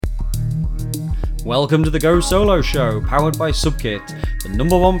Welcome to the Go Solo Show, powered by Subkit, the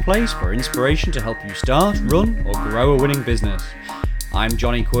 #1 place for inspiration to help you start, run, or grow a winning business. I'm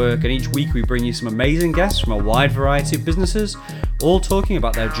Johnny Quirk, and each week we bring you some amazing guests from a wide variety of businesses, all talking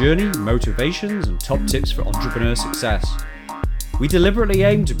about their journey, motivations, and top tips for entrepreneur success. We deliberately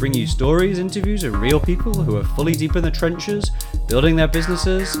aim to bring you stories, interviews, and real people who are fully deep in the trenches, building their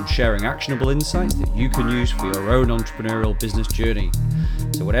businesses and sharing actionable insights that you can use for your own entrepreneurial business journey.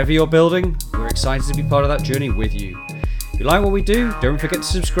 So whatever you're building, we're excited to be part of that journey with you. If you like what we do, don't forget to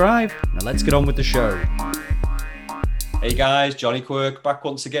subscribe. Now let's get on with the show. Hey guys, Johnny Quirk back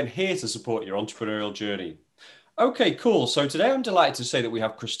once again here to support your entrepreneurial journey. Okay, cool. So today I'm delighted to say that we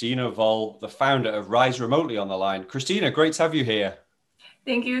have Christina Voll, the founder of Rise Remotely, on the line. Christina, great to have you here.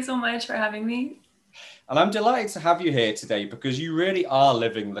 Thank you so much for having me. And I'm delighted to have you here today because you really are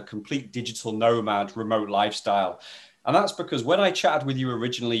living the complete digital nomad remote lifestyle. And that's because when I chatted with you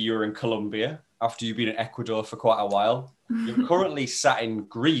originally, you were in Colombia after you've been in Ecuador for quite a while. You're currently sat in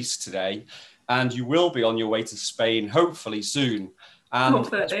Greece today, and you will be on your way to Spain, hopefully soon. And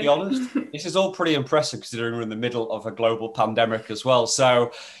to be honest, this is all pretty impressive considering we're in the middle of a global pandemic as well.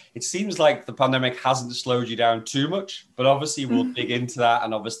 So it seems like the pandemic hasn't slowed you down too much, but obviously we'll dig into that.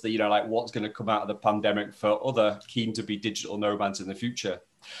 And obviously, like what's going to come out of the pandemic for other keen to be digital nomads in the future.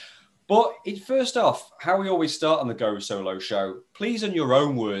 But first off, how we always start on the Go Solo Show, please, in your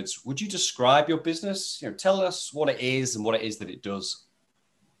own words, would you describe your business? Tell us what it is and what it is that it does.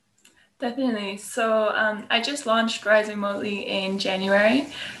 Definitely. So I just launched Rise Remotely in January,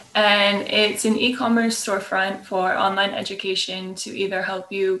 and it's an e-commerce storefront for online education to either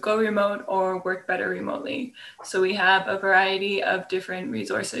help you go remote or work better remotely. So we have a variety of different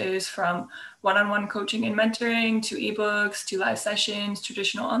resources, from one-on-one coaching and mentoring to ebooks to live sessions,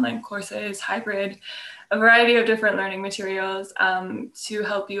 traditional online courses, hybrid, a variety of different learning materials to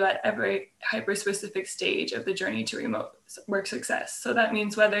help you at every hyper-specific stage of the journey to remote work success. So that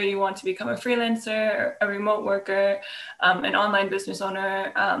means whether you want to become a freelancer, a remote worker, an online business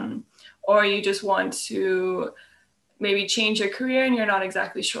owner, or you just want to maybe change your career and you're not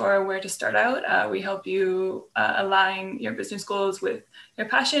exactly sure where to start out, we help you align your business goals with your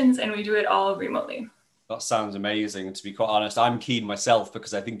passions, and we do it all remotely. That sounds amazing. And to be quite honest, I'm keen myself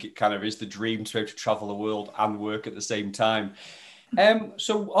because I think it kind of is the dream to be able to travel the world and work at the same time.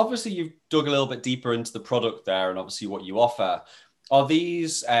 So obviously you've dug a little bit deeper into the product there and obviously what you offer. Are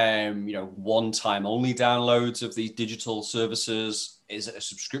these, one-time only downloads of these digital services? Is it a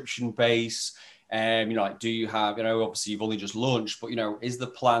subscription base? Do you have, obviously you've only just launched, but, is the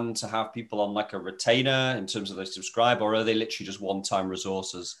plan to have people on like a retainer in terms of they subscribe, or are they literally just one-time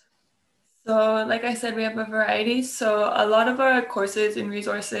resources? So like I said, we have a variety. So a lot of our courses and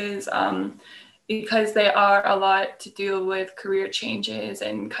resources, because they are a lot to deal with career changes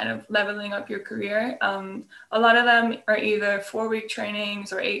and kind of leveling up your career. A lot of them are either 4-week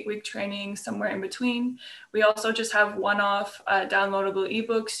trainings or 8-week trainings, somewhere in between. We also just have one-off downloadable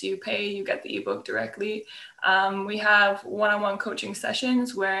ebooks. You pay, you get the ebook directly. We have one-on-one coaching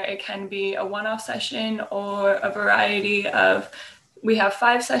sessions where it can be a one-off session or a variety of. We have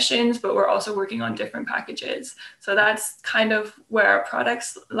 5 sessions, but we're also working on different packages. So that's kind of where our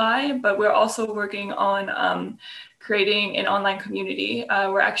products lie, but we're also working on creating an online community.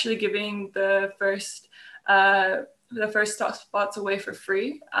 We're actually giving the first spots away for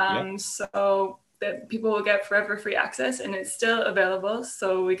free. So that people will get forever free access, and it's still available.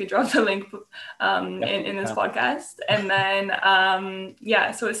 So we could drop the link in this podcast. And then,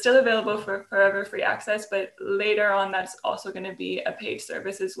 so it's still available for forever free access, but later on, that's also going to be a paid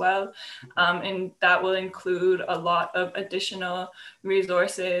service as well. And that will include a lot of additional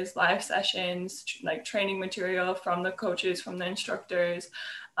resources, live sessions, like training material from the coaches, from the instructors,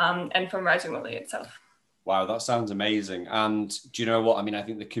 and from Rise Remotely itself. Wow, that sounds amazing. And do you know what? I mean, I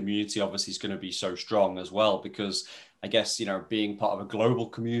think the community obviously is going to be so strong as well, because I guess, being part of a global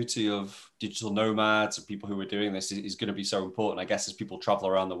community of digital nomads and people who are doing this is going to be so important, I guess, as people travel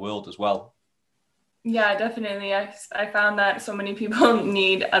around the world as well. Yeah, definitely. I found that so many people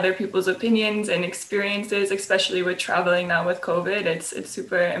need other people's opinions and experiences, especially with traveling now with COVID. It's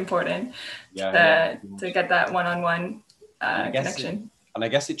super important to get that one-on-one connection. And I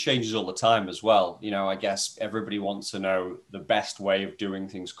guess it changes all the time as well. I guess everybody wants to know the best way of doing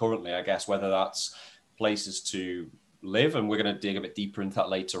things currently, I guess, whether that's places to live, and we're going to dig a bit deeper into that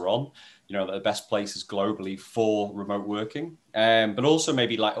later on, the best places globally for remote working, but also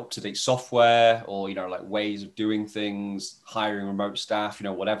maybe like up-to-date software or, like ways of doing things, hiring remote staff,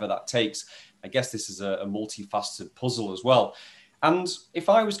 whatever that takes. I guess this is a multifaceted puzzle as well. And if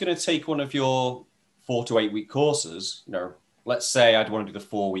I was going to take one of your 4 to 8 week courses, let's say I'd want to do the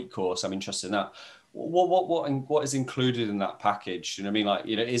 4-week course. I'm interested in that. What is included in that package? You know what I mean? Like,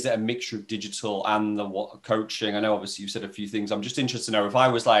 is it a mixture of digital and the coaching? I know obviously you said a few things. I'm just interested to know if I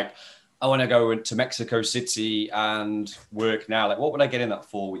was like, I want to go to Mexico City and work now, like what would I get in that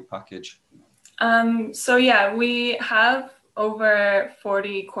 4-week package? So yeah, we have over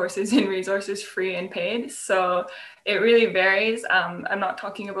 40 courses and resources free and paid. So it really varies. I'm not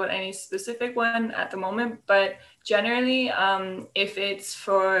talking about any specific one at the moment, but generally, if it's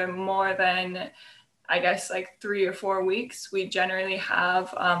for more than, I guess, like 3 or 4 weeks, we generally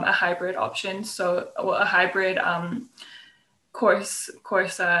have a hybrid option. So a hybrid course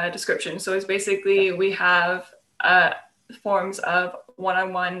description. So it's basically we have forms of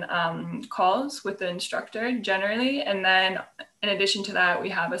one-on-one calls with the instructor generally, and then in addition to that, we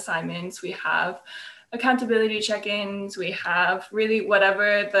have assignments, we have accountability check-ins, we have really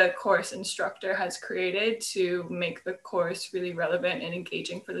whatever the course instructor has created to make the course really relevant and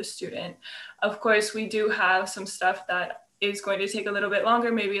engaging for the student. Of course, we do have some stuff that is going to take a little bit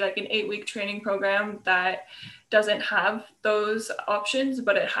longer, maybe like an 8-week training program that doesn't have those options,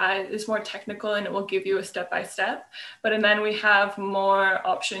 but is more technical and it will give you a step-by-step. And then we have more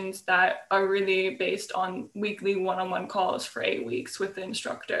options that are really based on weekly one-on-one calls for 8 weeks with the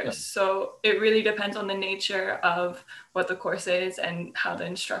instructors. Yeah. So it really depends on the nature of what the course is and how the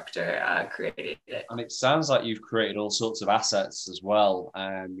instructor created it. And it sounds like you've created all sorts of assets as well.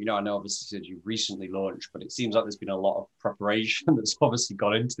 I know obviously you said you recently launched, but it seems like there's been a lot of preparation that's obviously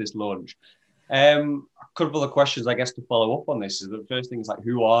gone into this launch. A couple of questions, I guess, to follow up on this is the first thing is like,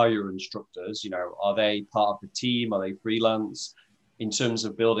 who are your instructors? Are they part of the team? Are they freelance? In terms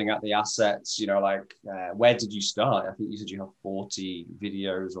of building out the assets, where did you start? I think you said you have 40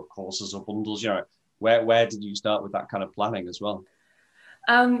 videos or courses or bundles. Where did you start with that kind of planning as well?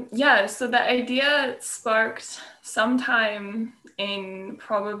 So the idea sparked sometime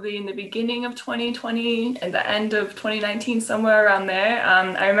probably in the beginning of 2020 and the end of 2019, somewhere around there.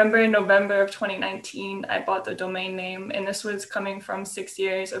 I remember in November of 2019, I bought the domain name, and this was coming from 6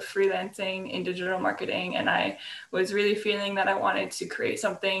 years of freelancing in digital marketing. And I was really feeling that I wanted to create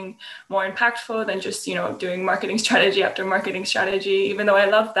something more impactful than just, doing marketing strategy after marketing strategy. Even though I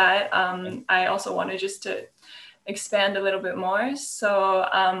love that, I also wanted just to expand a little bit more.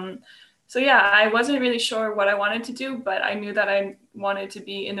 So yeah, I wasn't really sure what I wanted to do, but I knew that I wanted to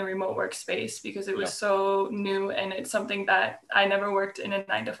be in the remote workspace because it was so new, and it's something that I never worked in a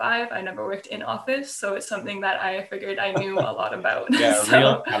 9-to-5. I never worked in office. So it's something that I figured I knew a lot about. Yeah, a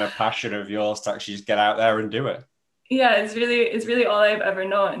real kind of passion of yours to actually just get out there and do it. Yeah, it's really all I've ever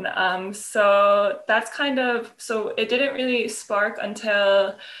known. So that's so it didn't really spark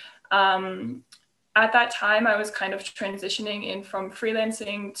until, at that time, I was kind of transitioning in from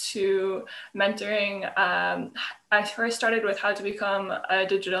freelancing to mentoring. I first started with how to become a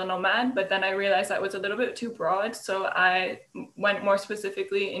digital nomad, but then I realized that was a little bit too broad. So I went more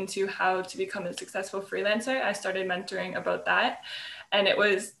specifically into how to become a successful freelancer. I started mentoring about that. And it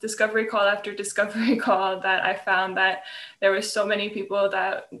was discovery call after discovery call that I found that there were so many people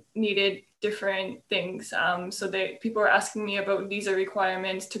that needed different things. People were asking me about visa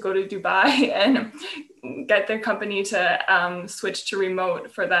requirements to go to Dubai and get their company to switch to remote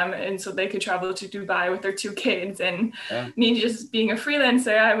for them. And so they could travel to Dubai with their 2 kids. And me just being a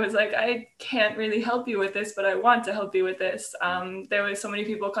freelancer, I was like, I can't really help you with this, but I want to help you with this. There was so many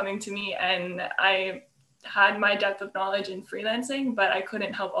people coming to me, and I had my depth of knowledge in freelancing, but I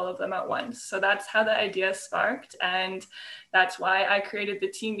couldn't help all of them at once. So that's how the idea sparked. And that's why I created the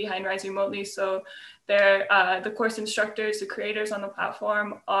team behind Rise Remotely. So the course instructors, the creators on the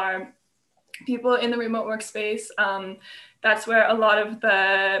platform are people in the remote workspace. That's where a lot of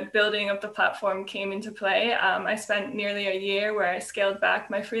the building of the platform came into play. I spent nearly a year where I scaled back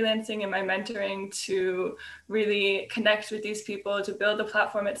my freelancing and my mentoring to really connect with these people, to build the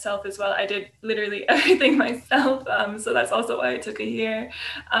platform itself as well. I did literally everything myself. So that's also why it took a year.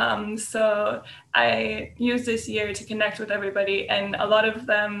 So I used this year to connect with everybody, and a lot of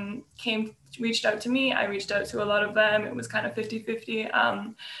them reached out to me. I reached out to a lot of them. It was kind of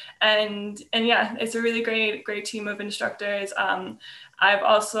 50-50. And yeah, it's a really great team of instructors. I've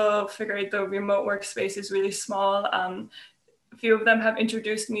also figured the remote workspace is really small. A few of them have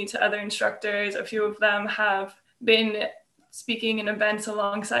introduced me to other instructors. A few of them have been speaking in events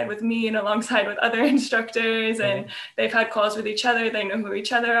alongside with me and alongside with other instructors, and they've had calls with each other. They know who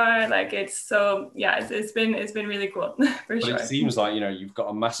each other are. It's been really cool for sure. It seems like, you've got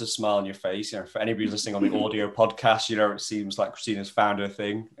a massive smile on your face. For anybody listening on the audio podcast, it seems like Christina's found her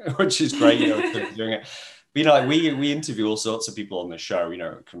thing, which is great, doing it. But, like we interview all sorts of people on the show.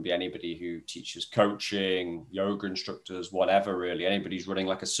 It can be anybody who teaches coaching, yoga instructors, whatever, really. Anybody's running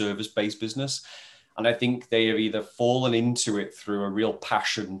like a service-based business. And I think they have either fallen into it through a real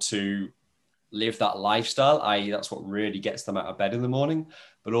passion to live that lifestyle, i.e. that's what really gets them out of bed in the morning.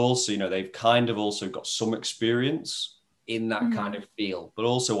 But also, they've kind of also got some experience in that kind of field, but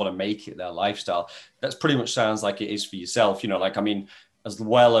also want to make it their lifestyle. That's pretty much sounds like it is for yourself. As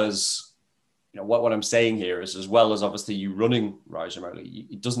well as what I'm saying here is, as well as obviously you running Rise Remotely,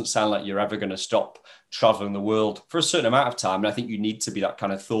 it doesn't sound like you're ever going to stop traveling the world for a certain amount of time. And I think you need to be that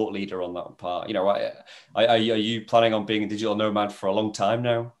kind of thought leader on that part. Are you planning on being a digital nomad for a long time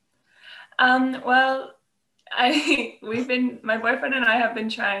now? Well, my boyfriend and I have been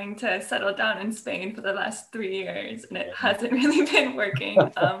trying to settle down in Spain for the last 3 years, and it hasn't really been working.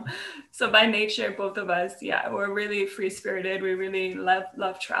 So by nature, both of us, yeah, we're really free spirited. We really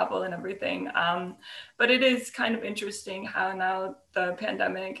love travel and everything. But it is kind of interesting how now the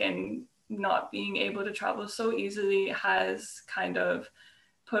pandemic and not being able to travel so easily has kind of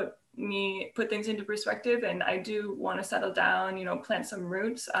put things into perspective, and I do want to settle down, plant some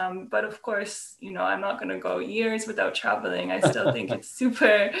roots, but of course, I'm not going to go years without traveling. I still think it's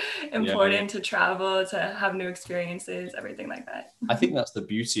super important to travel, to have new experiences, everything like that. I think that's the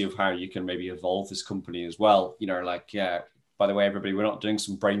beauty of how you can maybe evolve this company as well. By the way, everybody, we're not doing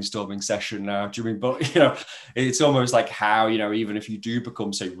some brainstorming session now, do you mean? But it's almost like how, even if you do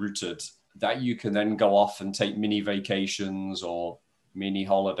become, say, rooted, that you can then go off and take mini vacations or mini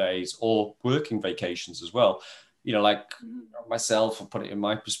holidays or working vacations as well. Myself, I'll put it in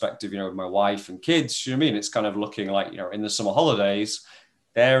my perspective, with my wife and kids, it's kind of looking like, in the summer holidays,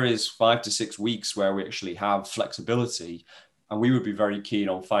 there is 5 to 6 weeks where we actually have flexibility. And we would be very keen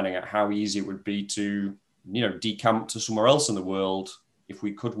on finding out how easy it would be to, decamp to somewhere else in the world if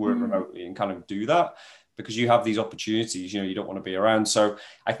we could work remotely and kind of do that, because you have these opportunities, you don't want to be around. So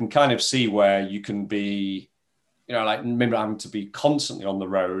I can kind of see where you can be, maybe having to be constantly on the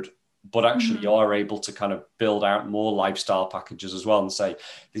road, but actually you are able to kind of build out more lifestyle packages as well and say,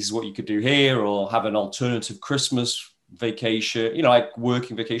 this is what you could do here, or have an alternative Christmas vacation, like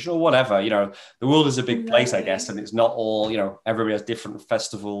working vacation or whatever. The world is a big place, I guess, and it's not all, everybody has different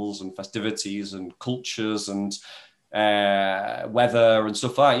festivals and festivities and cultures and weather and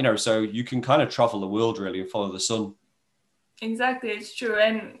stuff like that, so you can kind of travel the world really and follow the sun. Exactly, it's true.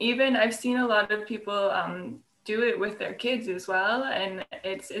 And even I've seen a lot of people do it with their kids as well, and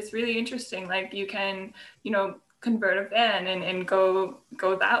it's really interesting. Like, you can convert a van and go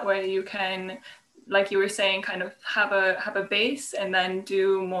that way. You can, like you were saying, kind of have a base and then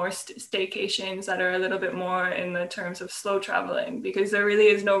do more staycations that are a little bit more in the terms of slow traveling, because there really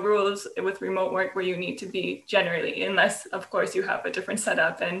is no rules with remote work where you need to be generally, unless of course you have a different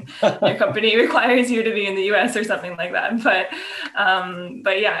setup and your company requires you to be in the US or something like that.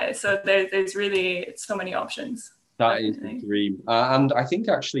 But yeah, so there's really so many options. That is the dream. And I think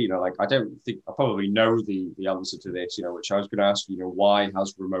actually, I don't think I probably know the answer to this, which I was going to ask, why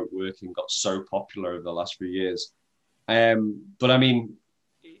has remote working got so popular over the last few years? But I mean,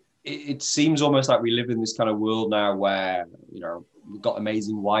 it seems almost like we live in this kind of world now where, we've got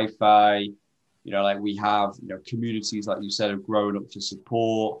amazing Wi-Fi, we have, communities, like you said, have grown up to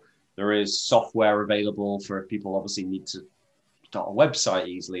support. There is software available for if people obviously need to start a website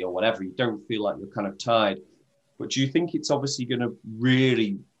easily or whatever. You don't feel like you're kind of tied. But do you think it's obviously going to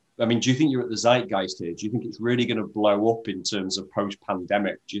really, do you think you're at the zeitgeist here? Do you think it's really going to blow up in terms of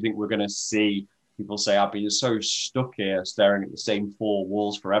post-pandemic? Do you think we're going to see people say, I've been so stuck here staring at the same four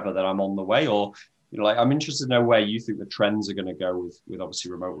walls forever that I'm on the way? Or, I'm interested to know where you think the trends are going to go with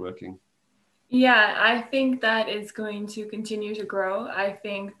obviously remote working. Yeah, I think that is going to continue to grow. I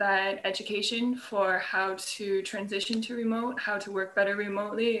think that education for how to transition to remote, how to work better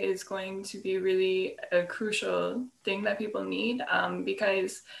remotely is going to be really a crucial thing that people need,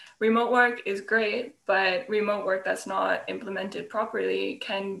 because remote work is great, but remote work that's not implemented properly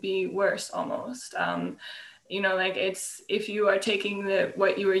can be worse almost. Like, it's, if you are taking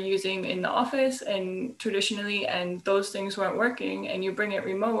what you were using in the office and traditionally, and those things weren't working, and you bring it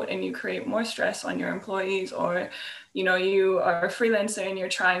remote and you create more stress on your employees, or you are a freelancer and you're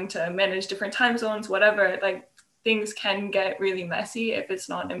trying to manage different time zones, whatever, like, things can get really messy if it's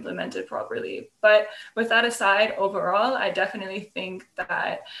not implemented properly. But with that aside, overall, I definitely think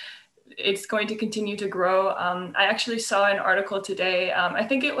that it's going to continue to grow. I actually saw an article today. I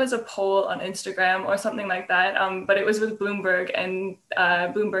think it was a poll on Instagram or something like that, but it was with Bloomberg, and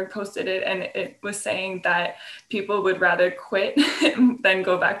Bloomberg posted it, and it was saying that people would rather quit than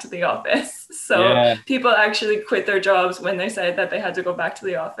go back to the office. So people actually quit their jobs when they said that they had to go back to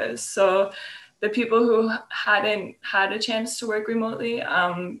the office. So the people who hadn't had a chance to work remotely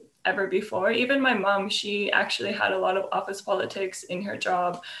ever before. Even my mom, she actually had a lot of office politics in her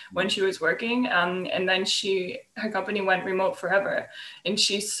job when she was working. And then her company went remote forever. And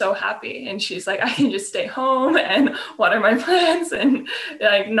she's so happy. And she's like, I can just stay home and what are my plans and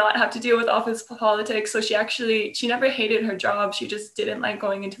like not have to deal with office politics. So she never hated her job. She just didn't like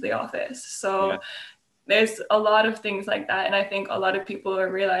going into the office. So there's a lot of things like that. And I think a lot of people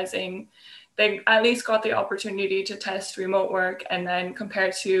are realizing they at least got the opportunity to test remote work and then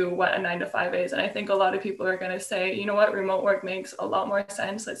compare to what a 9 to 5 is. And I think a lot of people are going to say, you know what, remote work makes a lot more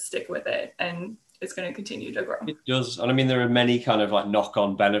sense. Let's stick with it. And it's going to continue to grow. It does. And I mean, there are many kind of like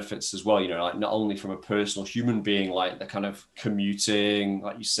knock-on benefits as well, you know, like not only from a personal human being, like the kind of commuting,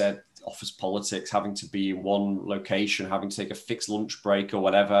 like you said, office politics, having to be in one location, having to take a fixed lunch break or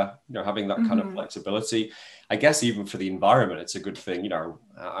whatever, you know, having that kind of flexibility. I guess even for the environment, it's a good thing, you know.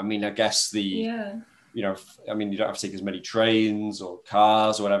 I mean, I guess you know, I mean, you don't have to take as many trains or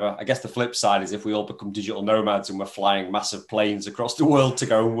cars or whatever. I guess the flip side is if we all become digital nomads and we're flying massive planes across the world to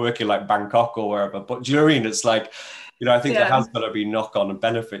go and work in like Bangkok or wherever. But do you know what I mean? It's like, you know, I think there has got to be knock-on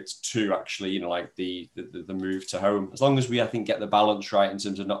benefits to actually, you know, like the move to home, as long as we, I think, get the balance right in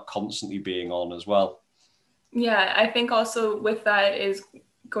terms of not constantly being on as well. Yeah, I think also with that is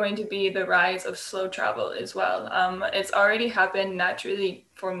going to be the rise of slow travel as well. It's already happened naturally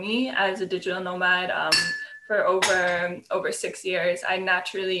for me as a digital nomad. For over 6 years, I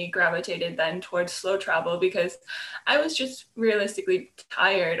naturally gravitated then towards slow travel because I was just realistically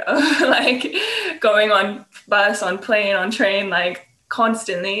tired of like going on bus, on plane, on train, like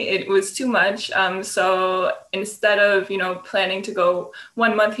constantly. It was too much. So instead of, you know, planning to go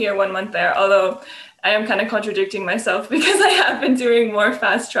 1 month here, 1 month there, although I am kind of contradicting myself because I have been doing more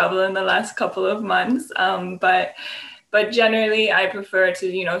fast travel in the last couple of months. But generally, I prefer to,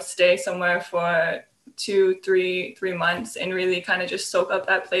 you know, stay somewhere for 2, 3 months and really kind of just soak up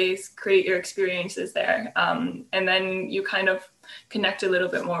that place, create your experiences there. And then you kind of connect a little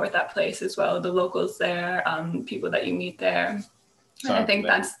bit more with that place as well, the locals there, people that you meet there. And I think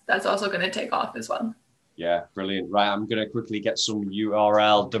that's also going to take off as well. Yeah, brilliant. Right, I'm going to quickly get some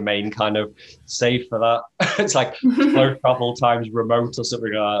URL domain kind of saved for that. It's like slow travel times remote or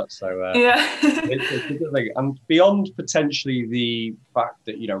something like that. So it's a good thing. And beyond potentially the fact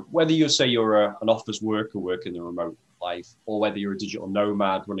that, you know, whether you say you're an office worker working the remote life or whether you're a digital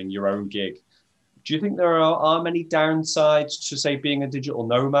nomad running your own gig, do you think there are many downsides to, say, being a digital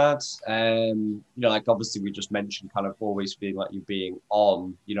nomad? You know, like obviously we just mentioned kind of always feeling like you're being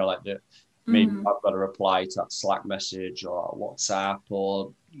on, you know, like maybe I've got to reply to that Slack message or WhatsApp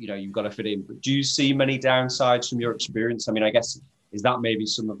or, you know, you've got to fit in. But do you see many downsides from your experience? I mean, I guess, is that maybe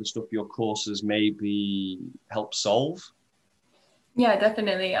some of the stuff your courses maybe help solve? Yeah,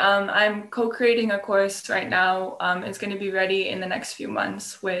 definitely. I'm co-creating a course right now. It's going to be ready in the next few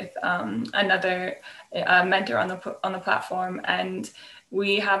months with another mentor on the platform, and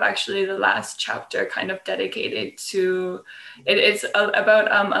we have actually the last chapter kind of dedicated to it. It's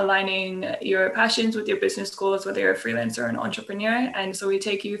about aligning your passions with your business goals, whether you're a freelancer or an entrepreneur. And so we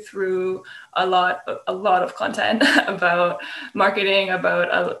take you through a lot of content about marketing,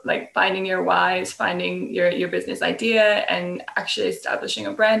 about like finding your whys, finding your business idea, and actually establishing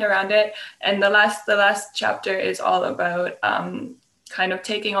a brand around it. And the last chapter is all about kind of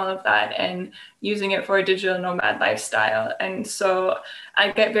taking all of that and using it for a digital nomad lifestyle. And so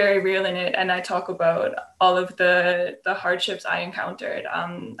I get very real in it, and I talk about all of the hardships I encountered.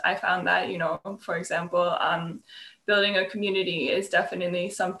 I found that, you know, for example, building a community is definitely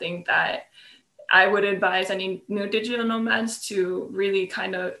something that I would advise any new digital nomads to really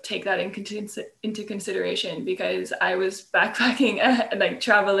kind of take that into consideration, because I was backpacking, like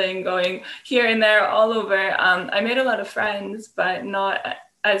traveling, going here and there, all over. I made a lot of friends, but not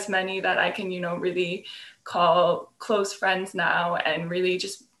as many that I can, you know, really call close friends now. And really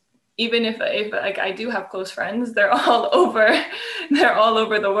just, even if like I do have close friends, they're all over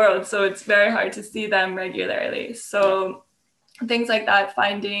the world. So it's very hard to see them regularly. So things like that,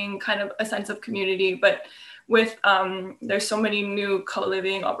 finding kind of a sense of community. But with there's so many new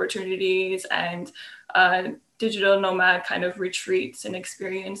co-living opportunities and digital nomad kind of retreats and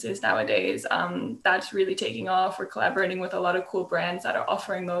experiences nowadays, that's really taking off. We're collaborating with a lot of cool brands that are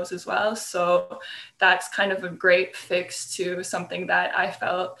offering those as well. So that's kind of a great fix to something that I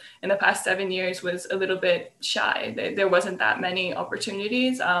felt in the past 7 years was a little bit shy. There wasn't that many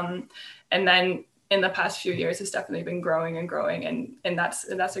opportunities. And then in the past few years has definitely been growing and growing, and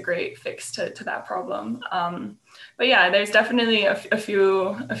that's a great fix to that problem. But yeah, there's definitely a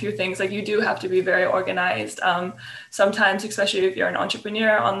few things. Like, you do have to be very organized. Sometimes, especially if you're an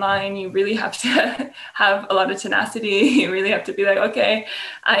entrepreneur online, you really have to have a lot of tenacity. You really have to be like, okay,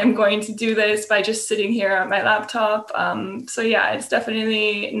 I am going to do this by just sitting here at my laptop. So yeah, it's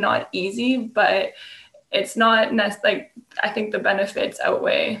definitely not easy, but it's not like, I think the benefits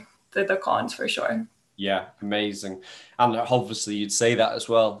outweigh the cons for sure. Yeah, amazing. And obviously you'd say that as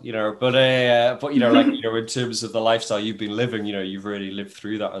well, but like, in terms of the lifestyle you've been living, you've really lived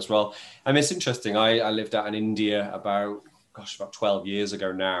through that as well. I mean, it's interesting. I lived out in India about 12 years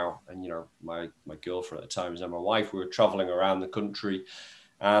ago now. And, my girlfriend at the time was now my wife. We were traveling around the country,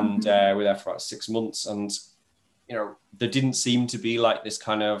 and we were there for about 6 months. And, there didn't seem to be like this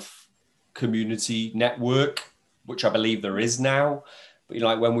kind of community network, which I believe there is now. But,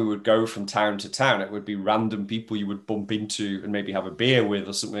 like, when we would go from town to town, it would be random people you would bump into and maybe have a beer with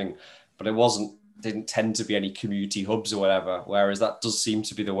or something. But didn't tend to be any community hubs or whatever. Whereas that does seem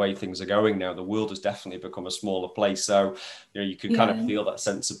to be the way things are going now. The world has definitely become a smaller place. So, you can kind of feel that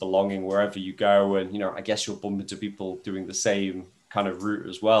sense of belonging wherever you go. And, I guess you'll bump into people doing the same kind of route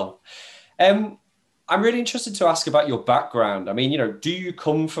as well. I'm really interested to ask about your background. I mean, do you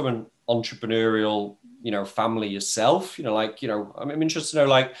come from an entrepreneurial family yourself? I'm interested to know,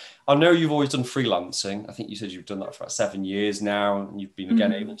 like, I know you've always done freelancing. I think you said you've done that for about 7 years now, and you've been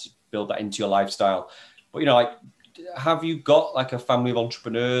again able to build that into your lifestyle. But, like, have you got like a family of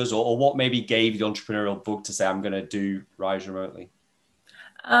entrepreneurs, or what maybe gave you the entrepreneurial bug to say, I'm going to do Rise Remotely?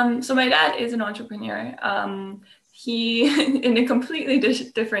 So my dad is an entrepreneur. He, in a completely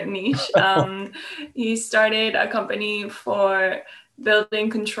different niche, he started a company for building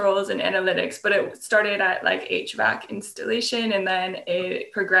controls and analytics, but it started at like HVAC installation, and then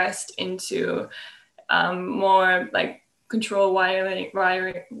it progressed into more like control wiring,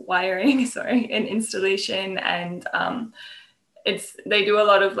 and installation. And they do a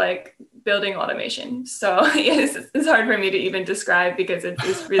lot of like building automation. So yes, it's hard for me to even describe because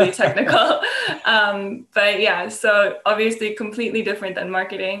it's really technical. But yeah, so obviously completely different than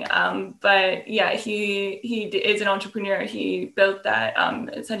marketing. But yeah, he is an entrepreneur. He built that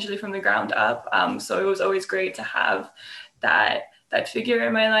essentially from the ground up. So it was always great to have that figure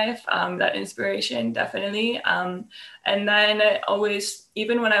in my life, that inspiration, definitely. And then always,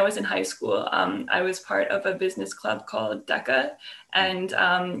 even when I was in high school, I was part of a business club called DECA. And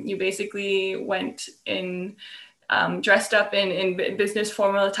you basically went in, dressed up in business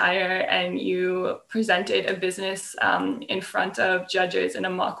formal attire, and you presented a business in front of judges in a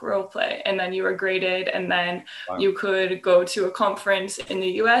mock role play, and then you were graded, and then you could go to a conference in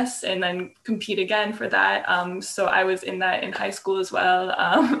the US and then compete again for that. So I was in that in high school as well.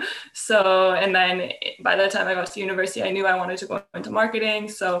 And then by the time I got to university, I knew I wanted to go into marketing,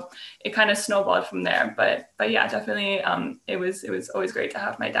 so it kind of snowballed from there. But yeah, definitely, it was always great to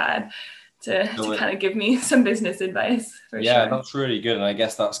have my dad to kind of give me some business advice for sure. Yeah, that's really good. And I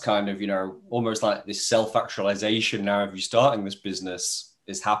guess that's kind of, almost like this self-actualization now of you starting this business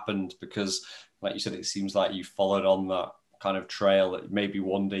has happened because, like you said, it seems like you followed on that kind of trail that maybe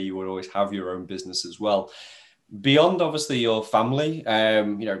one day you would always have your own business as well. Beyond obviously your family,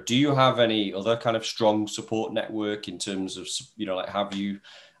 do you have any other kind of strong support network in terms of, like,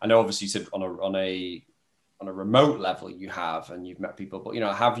 I know obviously you said on a remote level you have, and you've met people, but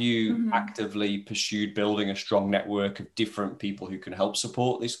have you actively pursued building a strong network of different people who can help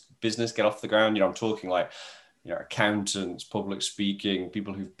support this business get off the ground? I'm talking like accountants, public speaking,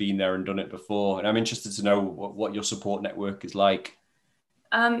 people who've been there and done it before. And I'm interested to know what your support network is like.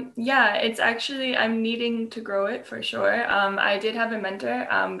 Yeah, it's actually, I'm needing to grow it for sure. I did have a mentor,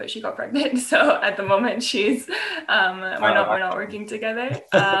 but she got pregnant. So at the moment she's, we're not working together.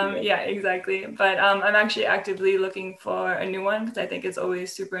 Yeah, exactly. But I'm actually actively looking for a new one because I think it's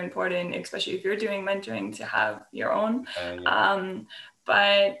always super important, especially if you're doing mentoring, to have your own.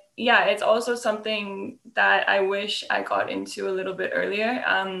 But yeah, it's also something that I wish I got into a little bit earlier.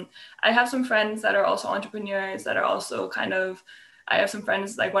 I have some friends that are also entrepreneurs that are also I have some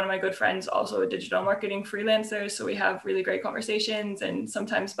friends, like one of my good friends, also a digital marketing freelancer. So we have really great conversations and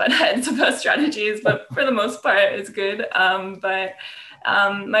sometimes butt heads about strategies, but for the most part, it's good. But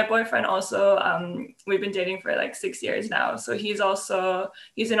my boyfriend also, we've been dating for like 6 years now. So he's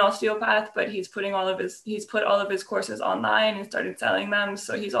an osteopath, but he's put all of his courses online and started selling them.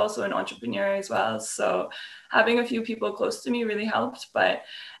 So he's also an entrepreneur as well. So having a few people close to me really helped, but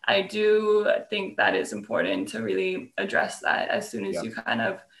I do think that is important to really address that as soon as you kind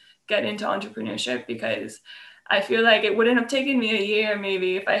of get into entrepreneurship, because I feel like it wouldn't have taken me a year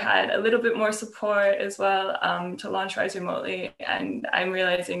maybe if I had a little bit more support as well to launch Rise Remotely. And I'm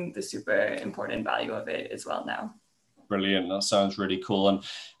realizing the super important value of it as well now. Brilliant. That sounds really cool. And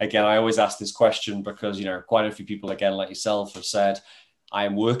again, I always ask this question because, you know, quite a few people, again, like yourself, have said, I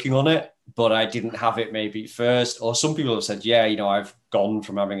am working on it, but I didn't have it maybe first. Or some people have said, yeah, you know, I've gone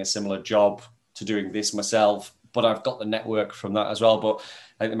from having a similar job to doing this myself, but I've got the network from that as well. But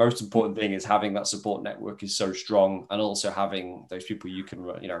I think the most important thing is having that support network is so strong, and also having those people you can,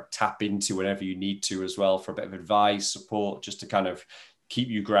 you know, tap into whenever you need to as well for a bit of advice, support, just to kind of keep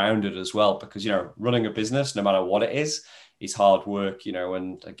you grounded as well. Because, you know, running a business, no matter what it is hard work, you know,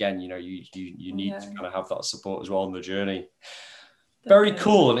 and again, you know, you need to kind of have that support as well on the journey. Very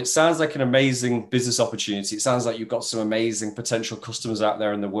cool. And it sounds like an amazing business opportunity. It sounds like you've got some amazing potential customers out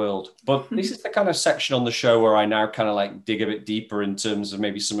there in the world. But this is the kind of section on the show where I now kind of like dig a bit deeper in terms of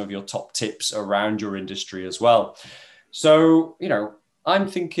maybe some of your top tips around your industry as well. So, you know, I'm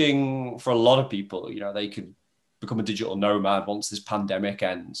thinking for a lot of people, you know, they could become a digital nomad once this pandemic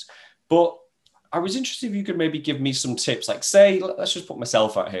ends. But I was interested if you could maybe give me some tips. Like, say, let's just put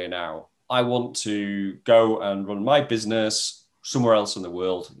myself out here now. I want to go and run my business somewhere else in the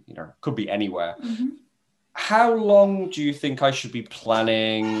world, you know, could be anywhere. Mm-hmm. How long do you think I should be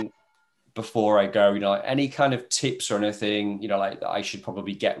planning before I go? You know, like any kind of tips or anything, you know, like that I should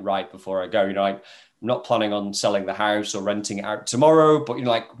probably get right before I go? You know, I'm not planning on selling the house or renting it out tomorrow, but, you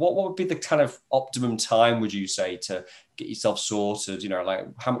know, like what would be the kind of optimum time, would you say, to get yourself sorted? You know, like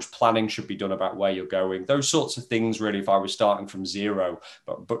how much planning should be done about where you're going? Those sorts of things, really, if I was starting from zero,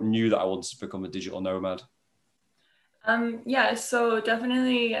 but knew that I wanted to become a digital nomad. Yeah, so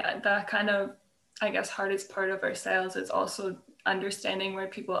definitely the kind of, I guess, hardest part of our sales is also understanding where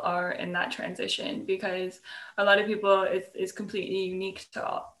people are in that transition, because a lot of people, it's completely unique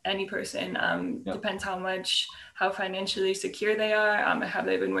to any person. Depends how financially secure they are. Have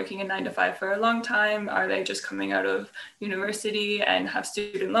they been working a 9-to-5 for a long time? Are they just coming out of university and have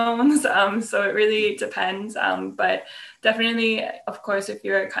student loans? So it really depends. But definitely, of course, if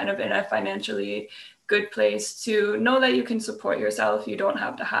you're kind of in a financially good place, to know that you can support yourself. You don't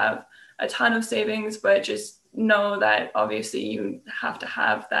have to have a ton of savings, but just know that obviously you have to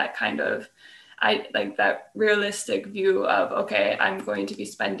have that kind of, that realistic view of, okay, I'm going to be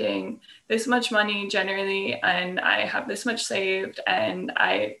spending this much money generally, and I have this much saved. And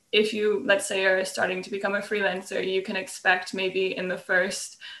if you, let's say, are starting to become a freelancer, you can expect maybe in the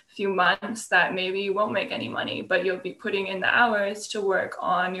first few months that maybe you won't make any money, but you'll be putting in the hours to work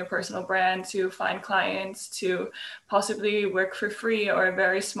on your personal brand, to find clients, to possibly work for free or a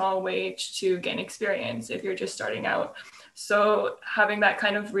very small wage to gain experience if you're just starting out. So having that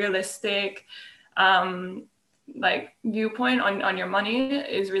kind of realistic viewpoint on your money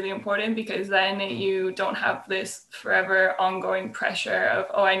is really important, because then you don't have this forever ongoing pressure of,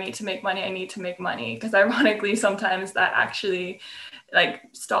 oh, I need to make money, because ironically sometimes that actually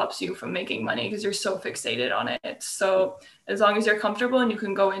stops you from making money because you're so fixated on it. So as long as you're comfortable and you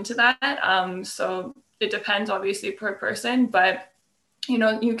can go into that, so it depends obviously per person, but you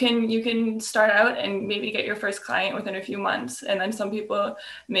know, you can start out and maybe get your first client within a few months, and then some people,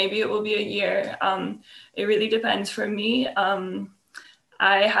 maybe it will be a year. It really depends. For me,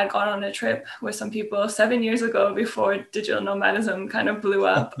 I had gone on a trip with some people 7 years ago, before digital nomadism kind of blew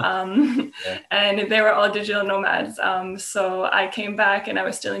up, and they were all digital nomads. So I came back and I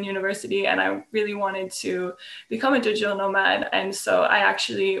was still in university, and I really wanted to become a digital nomad. And so I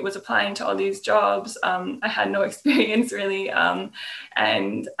actually was applying to all these jobs. I had no experience really.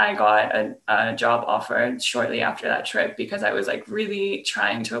 And I got a job offer shortly after that trip, because I was really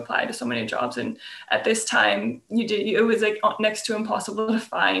trying to apply to so many jobs. And at this time, it was next to impossible to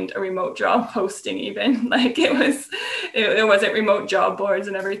find a remote job posting, even. It wasn't remote job boards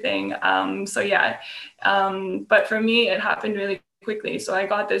and everything. But for me, it happened really quickly. So I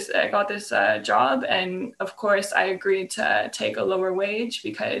got this job, and of course I agreed to take a lower wage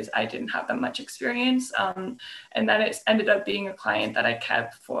because I didn't have that much experience. And then it ended up being a client that I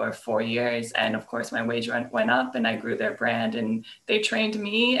kept for 4 years. And of course my wage went up, and I grew their brand, and they trained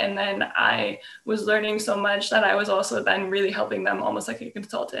me. And then I was learning so much that I was also then really helping them almost like a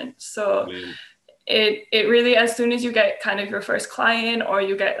consultant. So it really, as soon as you get kind of your first client, or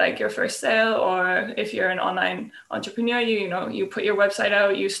you get your first sale, or if you're an online entrepreneur, you put your website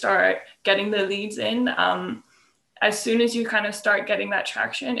out, you start getting the leads in. As soon as you kind of start getting that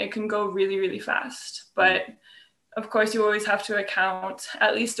traction, it can go really, really fast. But of course, you always have to account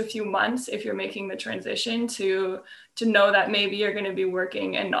at least a few months if you're making the transition to know that maybe you're going to be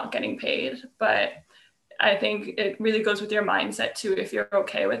working and not getting paid. But I think it really goes with your mindset too. If you're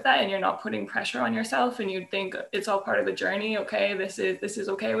okay with that and you're not putting pressure on yourself and you think it's all part of the journey, okay, this is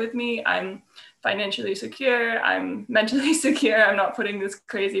okay with me. I'm financially secure. I'm mentally secure. I'm not putting this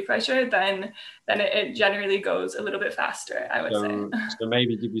crazy pressure. Then it generally goes a little bit faster, I would say. So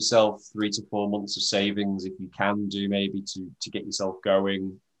maybe give yourself 3 to 4 months of savings if you can do, maybe to get yourself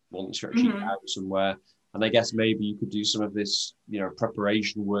going once you're actually out somewhere. And I guess maybe you could do some of this,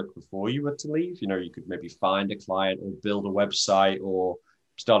 preparation work before you were to leave. You could maybe find a client or build a website or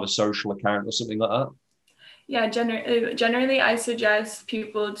start a social account or something like that. Yeah, generally, I suggest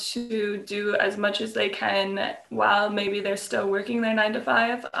people to do as much as they can while maybe they're still working their 9 to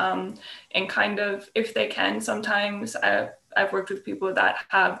 5. And kind of, if they can, sometimes I've worked with people that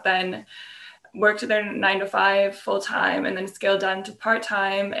have then worked their 9 to 5 full time and then scaled down to part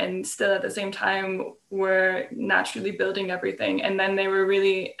time, and still at the same time were naturally building everything. And then they were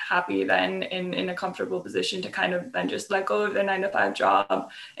really happy then in a comfortable position to kind of then just let go of their 9 to 5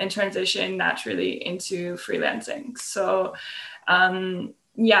 job and transition naturally into freelancing. So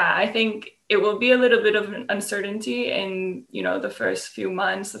yeah, I think it will be a little bit of an uncertainty in, the first few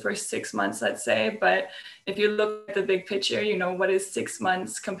months, the first 6 months, let's say. But if you look at the big picture, what is 6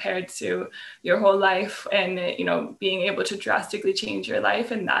 months compared to your whole life? And, being able to drastically change your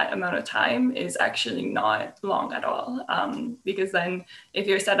life in that amount of time is actually not long at all. Because then if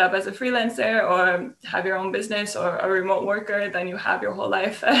you're set up as a freelancer or have your own business or a remote worker, then you have your whole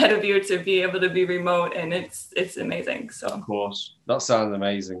life ahead of you to be able to be remote. And it's amazing. So of course, that sounds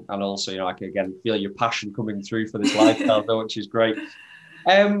amazing. And also, I can again feel your passion coming through for this lifestyle, which is great.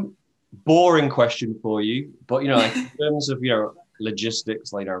 Boring question for you, but like in terms of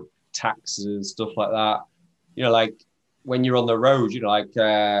logistics, like taxes, stuff like that, like when you're on the road,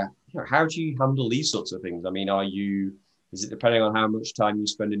 how do you handle these sorts of things? I mean, is it depending on how much time you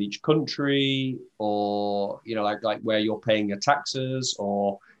spend in each country, or like where you're paying your taxes?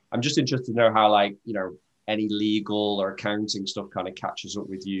 Or I'm just interested to know how any legal or accounting stuff kind of catches up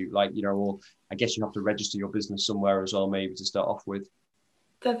with you, or I guess you have to register your business somewhere as well, maybe to start off with.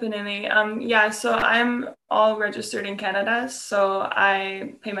 Definitely. Yeah, so I'm all registered in Canada. So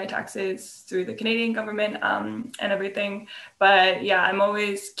I pay my taxes through the Canadian government and everything. But yeah, I'm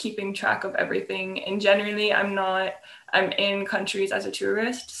always keeping track of everything. And generally, I'm in countries as a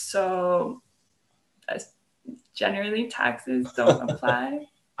tourist. So generally, taxes don't apply.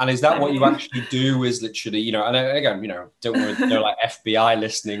 And is that what you actually do? Is literally, and again, don't worry, no like FBI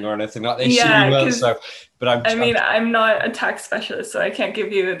listening or anything like this. Yeah, but I'm not a tax specialist, so I can't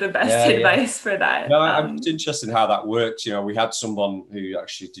give you the best advice for that. No, I'm just interested in how that works. We had someone who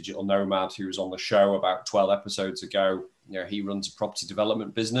actually Digital Nomad who was on the show about 12 episodes ago. He runs a property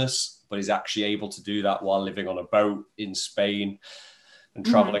development business, but he's actually able to do that while living on a boat in Spain and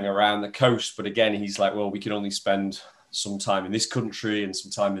traveling around the coast. But again, he's like, well, we can only spend some time in this country and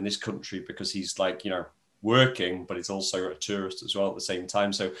some time in this country because he's working, but he's also a tourist as well at the same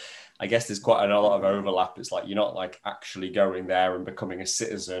time. So I guess there's quite a lot of overlap. It's like you're not actually going there and becoming a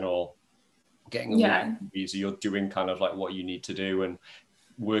citizen or getting a visa. You're doing kind of what you need to do and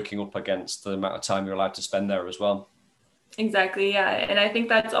working up against the amount of time you're allowed to spend there as well. Exactly, yeah. And I think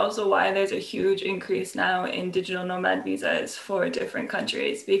that's also why there's a huge increase now in digital nomad visas for different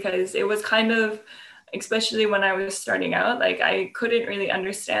countries, because it was kind of, especially when I was starting out, I couldn't really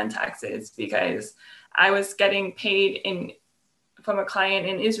understand taxes because I was getting paid from a client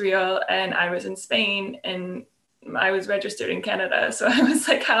in Israel and I was in Spain and I was registered in Canada. So I was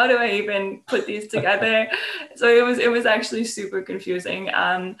like, how do I even put these together? So it was actually super confusing.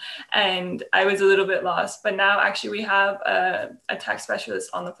 And I was a little bit lost, but now actually we have a tax specialist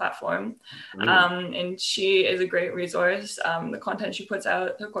on the platform. And she is a great resource. The content she puts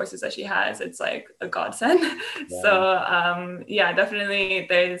out, the courses that she has, it's like a godsend. Yeah. So yeah, definitely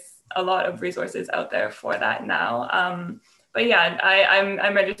there's a lot of resources out there for that now. But yeah,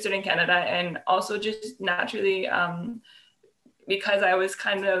 I'm registered in Canada, and also just naturally, because I was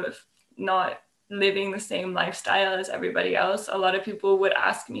kind of not living the same lifestyle as everybody else, a lot of people would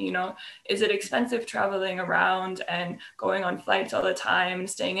ask me, is it expensive traveling around and going on flights all the time,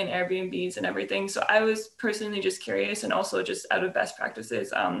 staying in Airbnbs and everything? So I was personally just curious, and also just out of best practices.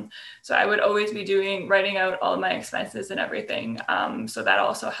 So I would always be writing out all of my expenses and everything. So that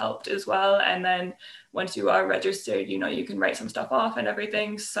also helped as well. And then once you are registered, you can write some stuff off and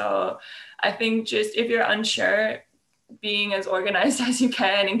everything. So I think just if you're unsure, being as organized as you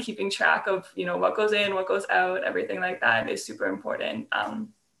can and keeping track of, what goes in, what goes out, everything like that is super important. I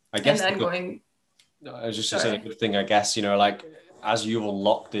guess I was just saying a good thing, I guess, as you've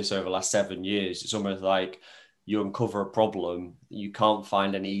unlocked this over the last 7 years, it's almost like you uncover a problem, you can't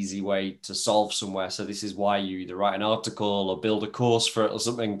find an easy way to solve somewhere. So this is why you either write an article or build a course for it or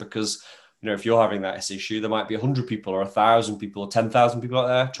something, because, you know, if you're having that issue, there might be 100 people or 1,000 people or 10,000 people out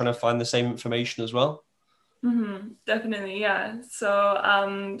there trying to find the same information as well. Definitely, yeah. So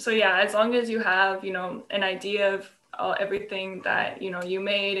yeah, as long as you have, you know, an idea of everything that, you know, you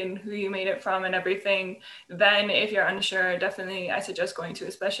made and who you made it from and everything, then if you're unsure, definitely I suggest going to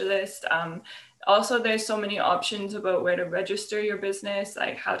a specialist. Also, there's so many options about where to register your business,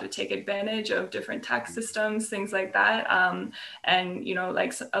 like how to take advantage of different tax systems, things like that. And, you know,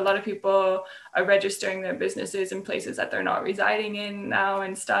 like a lot of people are registering their businesses in places that they're not residing in now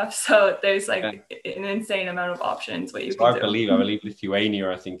and stuff. So there's like an insane amount of options what you can do. I believe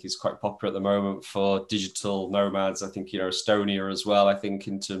Lithuania, I think, is quite popular at the moment for digital nomads. I think, you know, Estonia as well, I think,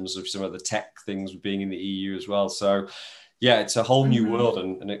 in terms of some of the tech things being in the EU as well. So yeah, it's a whole new world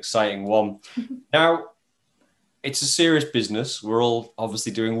and an exciting one. Now, it's a serious business. We're all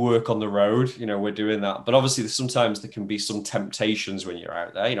obviously doing work on the road. You know, we're doing that. But obviously, sometimes there can be some temptations when you're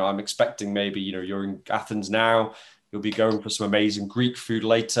out there. You know, I'm expecting maybe, you know, you're in Athens now. You'll be going for some amazing Greek food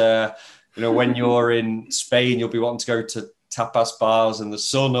later. You know, when you're in Spain, you'll be wanting to go to tapas bars in the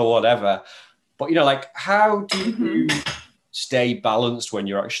sun or whatever. But, you know, like, how do you stay balanced when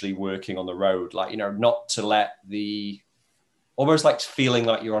you're actually working on the road? Like, you know, not to let almost like feeling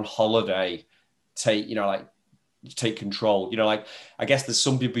like you're on holiday take control. You know, like, I guess there's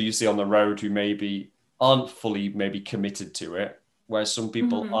some people you see on the road who maybe aren't fully maybe committed to it, whereas some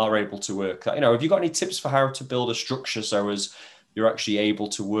people are able to work. You know, have you got any tips for how to build a structure so as you're actually able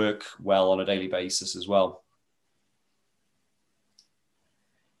to work well on a daily basis as well?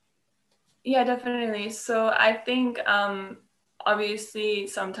 Yeah, definitely. So I think obviously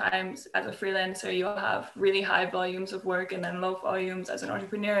sometimes as a freelancer you'll have really high volumes of work and then low volumes as an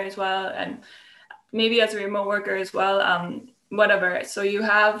entrepreneur as well, and maybe as a remote worker as well, whatever. So you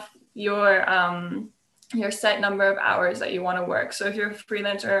have your set number of hours that you want to work. So if you're a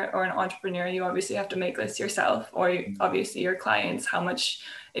freelancer or an entrepreneur, you obviously have to make lists yourself, or obviously your clients, how much,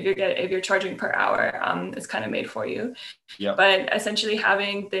 if you're charging per hour, it's kind of made for you. Yeah. But essentially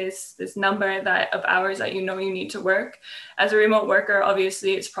having this number of hours that you know you need to work. As a remote worker,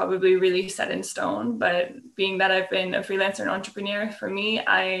 obviously it's probably really set in stone, but being that I've been a freelancer and entrepreneur, for me,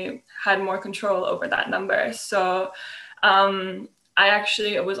 I had more control over that number. So I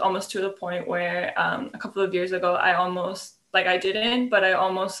actually, it was almost to the point where a couple of years ago, I almost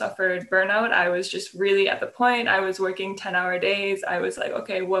suffered burnout. I was just really at the point, I was working 10-hour days. I was like,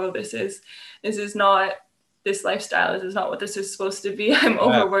 okay, whoa, this is not this lifestyle. This is not what this is supposed to be. I'm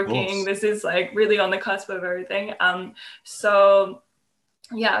overworking. This is like really on the cusp of everything. So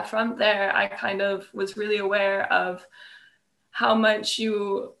yeah, from there, I kind of was really aware of how much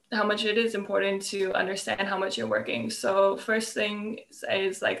it is important to understand how much you're working. So first thing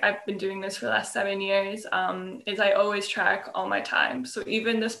is like, I've been doing this for the last 7 years, is I always track all my time. So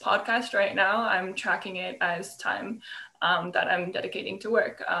even this podcast right now, I'm tracking it as time that I'm dedicating to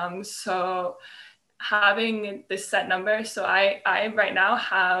work. So having this set number. So I right now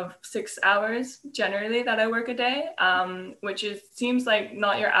have 6 hours generally that I work a day, which seems like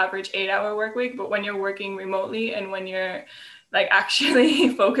not your average 8-hour work week, but when you're working remotely and when you're like actually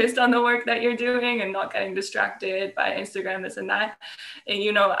focused on the work that you're doing and not getting distracted by Instagram, this and that. And,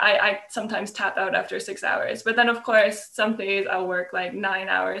 you know, I sometimes tap out after 6 hours, but then of course, some days I'll work like 9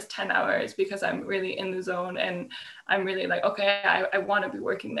 hours, 10 hours because I'm really in the zone and I'm really like, okay, I want to be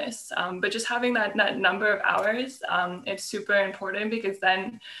working this. But just having that number of hours, it's super important because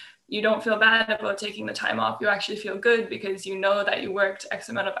then you don't feel bad about taking the time off. You actually feel good because you know that you worked X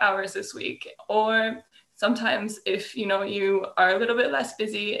amount of hours this week. Or sometimes if, you know, you are a little bit less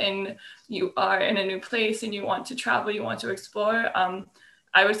busy and you are in a new place and you want to travel, you want to explore,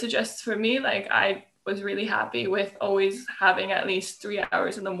 I would suggest, for me, like, I was really happy with always having at least 3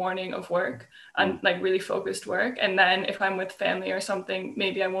 hours in the morning of work and like really focused work. And then if I'm with family or something,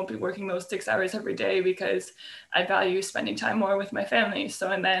 maybe I won't be working those 6 hours every day because I value spending time more with my family.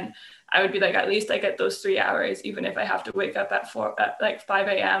 So, and then I would be like, at least I get those 3 hours, even if I have to wake up at 5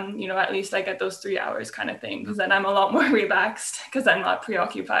 a.m., you know, at least I get those 3 hours kind of thing. Because then I'm a lot more relaxed because I'm not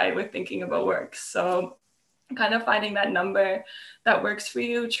preoccupied with thinking about work. So kind of finding that number that works for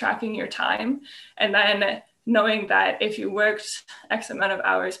you, tracking your time, and then knowing that if you worked X amount of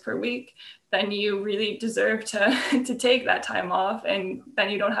hours per week, then you really deserve to take that time off. And then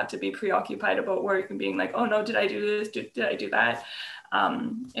you don't have to be preoccupied about work and being like, oh no, did I do this? Did I do that?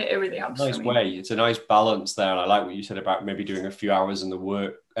 It really helps. Nice way. It's a nice balance there. And I like what you said about maybe doing a few hours in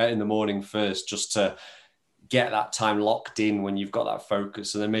the morning first, just to get that time locked in when you've got that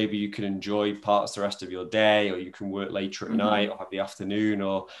focus, and then maybe you can enjoy parts the rest of your day, or you can work later at night or have the afternoon,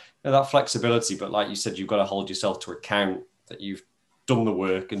 or that flexibility. But like you said, you've got to hold yourself to account that you've done the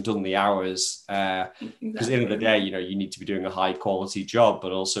work and done the hours, because at the end of the day, you need to be doing a high quality job,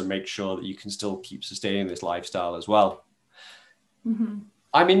 but also make sure that you can still keep sustaining this lifestyle as well.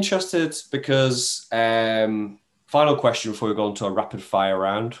 I'm interested because final question before we go on to a rapid fire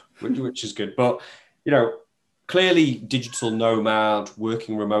round, which is good, but clearly digital nomad,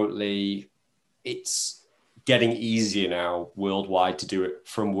 working remotely, it's getting easier now worldwide to do it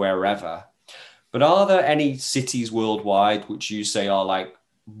from wherever. But are there any cities worldwide which you say are like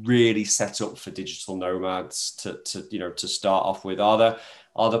really set up for digital nomads to start off with? Are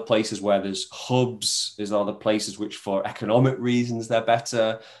there places where there's hubs? Are there places which for economic reasons they're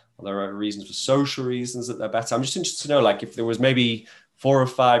better? Are there reasons for social reasons that they're better? I'm just interested to know, like, if there was maybe 4 or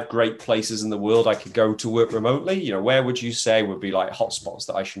 5 great places in the world I could go to work remotely, where would you say would be like hotspots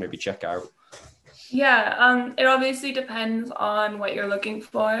that I should maybe check out? Yeah, it obviously depends on what you're looking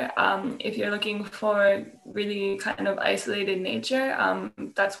for. If you're looking for really kind of isolated nature,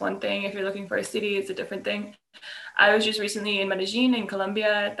 that's one thing. If you're looking for a city, it's a different thing. I was just recently in Medellin in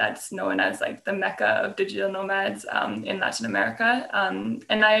Colombia. That's known as like the Mecca of digital nomads in Latin America.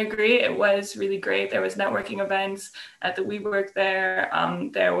 And I agree, it was really great. There was networking events at the WeWork there.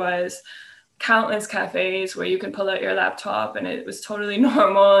 There was countless cafes where you can pull out your laptop and it was totally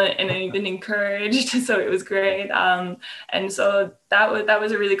normal and even encouraged. So it was great. And so that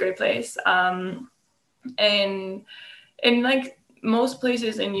was a really great place. And in like most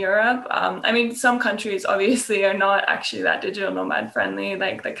places in Europe, I mean, some countries obviously are not actually that digital nomad friendly.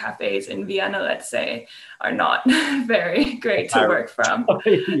 Like the cafes in Vienna, let's say, are not very great to work from.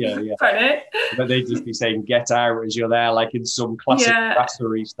 Yeah. Pardon? But they just be saying "get out" as you're there, like in some classic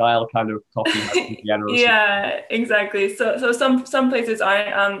brasserie style kind of coffee. Yeah, exactly. So some places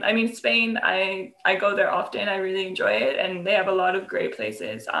aren't. I mean, Spain, I go there often. I really enjoy it, and they have a lot of great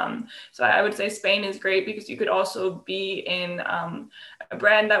places. So I would say Spain is great because you could also be in a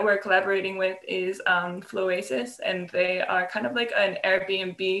brand that we're collaborating with is Floasis, and they are kind of like an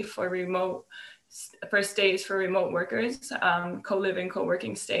Airbnb for stays for remote workers, co-living,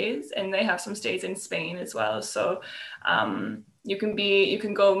 co-working stays, and they have some stays in Spain as well. So you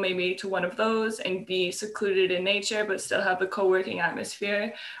can go maybe to one of those and be secluded in nature, but still have the co-working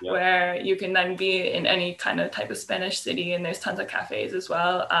atmosphere where you can then be in any kind of type of Spanish city, and there's tons of cafes as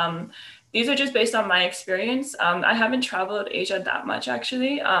well. These are just based on my experience. I haven't traveled Asia that much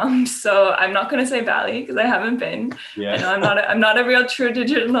actually, so I'm not going to say Bali because I haven't been. Yeah. I know I'm not a real true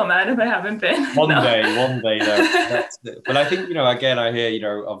digital nomad if I haven't been. One day though. But I think again, I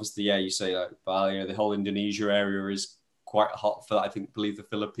hear obviously you say like Bali, the whole Indonesia area is quite hot for that. Believe the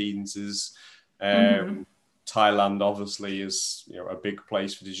Philippines is. Thailand obviously is a big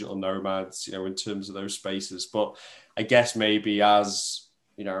place for digital nomads in terms of those spaces. But I guess maybe as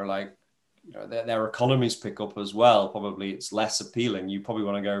their economies pick up as well, probably it's less appealing. You probably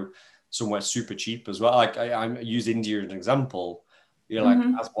want to go somewhere super cheap as well. Like I use India as an example.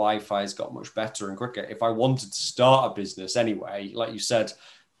 As Wi-Fi's got much better and quicker. If I wanted to start a business anyway, like you said,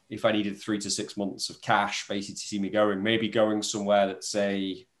 if I needed 3 to 6 months of cash basically to see me going, maybe going somewhere that's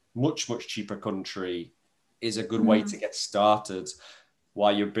a much, much cheaper country is a good way to get started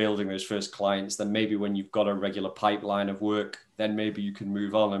while you're building those first clients. Then maybe when you've got a regular pipeline of work, then maybe you can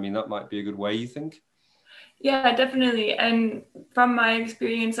move on. I mean, that might be a good way, you think? Yeah, definitely. And from my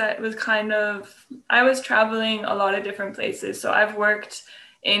experience, I was traveling a lot of different places. So I've worked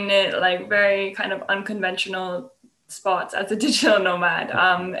in like very kind of unconventional spots as a digital nomad.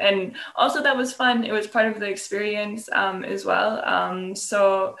 And also that was fun. It was part of the experience as well.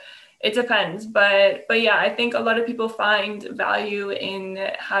 So it depends, but yeah, I think a lot of people find value in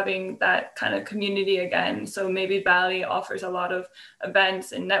having that kind of community again. So maybe Bali offers a lot of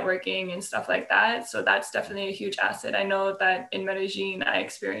events and networking and stuff like that. So that's definitely a huge asset. I know that in Medellin, I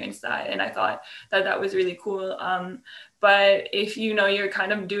experienced that, and I thought that was really cool. But if you're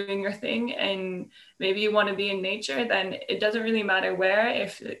kind of doing your thing and maybe you want to be in nature, then it doesn't really matter where.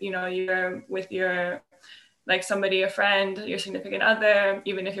 If you're with your like somebody, a friend, your significant other,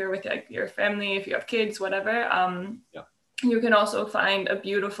 even if you're with like your family, if you have kids, whatever, you can also find a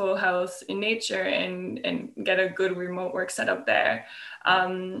beautiful house in nature and get a good remote work setup there.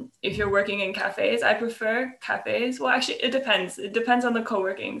 If you're working in cafes, I prefer cafes. Well, actually, it depends. It depends on the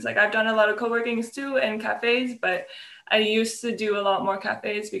co-workings. Like I've done a lot of co-workings too and cafes, but I used to do a lot more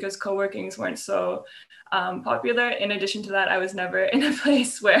cafes because co-workings weren't so popular. In addition to that, I was never in a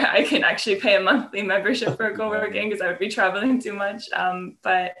place where I can actually pay a monthly membership for a co-working because I would be traveling too much.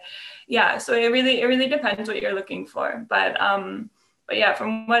 But yeah, so it really depends what you're looking for. But yeah,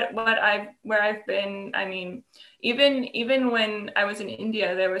 from where I've been, I mean, even when I was in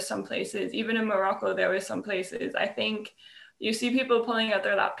India, there were some places, even in Morocco, there were some places. I think you see people pulling out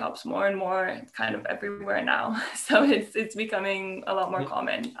their laptops more and more kind of everywhere now. So it's becoming a lot more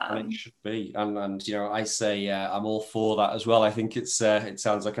common. And it should be. And you know, I say I'm all for that as well. I think it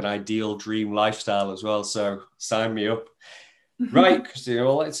sounds like an ideal dream lifestyle as well. So sign me up. Right, Christina,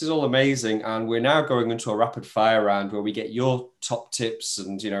 well, this is all amazing. And we're now going into a rapid fire round where we get your top tips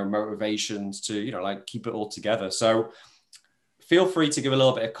and, you know, motivations to, you know, like keep it all together. So feel free to give a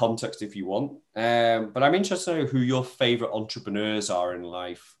little bit of context if you want. But I'm interested to know who your favorite entrepreneurs are in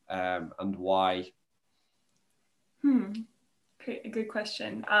life and why. Good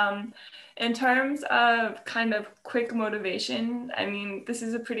question. In terms of kind of quick motivation, I mean, this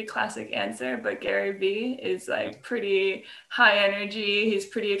is a pretty classic answer, but Gary Vee is like pretty high energy. He's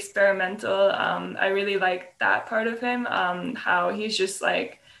pretty experimental. I really like that part of him, how he's just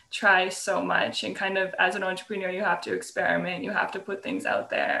like try so much, and kind of as an entrepreneur, you have to experiment, you have to put things out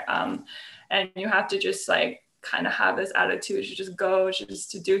there, and you have to just like kind of have this attitude to just go,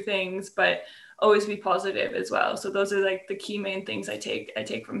 just to do things, but always be positive as well. So those are like the key main things I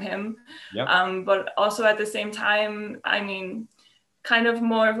take from him. Yep. But also at the same time, I mean, kind of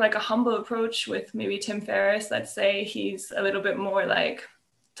more of like a humble approach with maybe Tim Ferriss. Let's say he's a little bit more like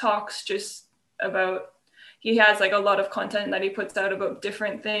talks just about, he has like a lot of content that he puts out about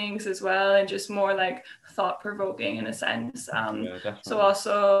different things as well, and just more like thought-provoking in a sense. So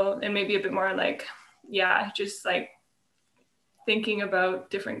also, and maybe a bit more like, yeah, just like thinking about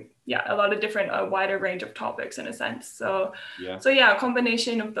different, a lot of different, a wider range of topics in a sense. So yeah, a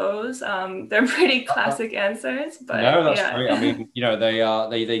combination of those. They're pretty classic answers, but no, that's great. I mean, you know,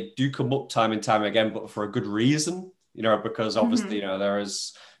 they do come up time and time again, but for a good reason, you know, because obviously, you know, there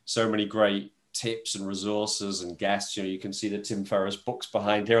is so many great tips and resources and guests. You know, you can see the Tim Ferriss books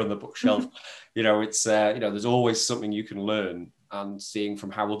behind here on the bookshelf. You know, it's you know, there's always something you can learn, and seeing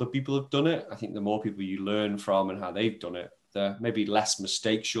from how other people have done it, I think the more people you learn from and how they've done it, the maybe less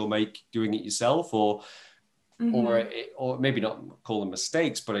mistakes you'll make doing it yourself, or maybe not call them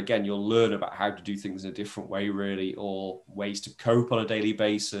mistakes, but again, you'll learn about how to do things in a different way, really, or ways to cope on a daily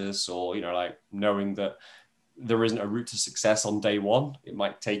basis, or, you know, like knowing that there isn't a route to success on day one. It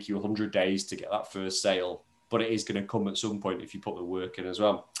might take you 100 days to get that first sale, but it is going to come at some point if you put the work in as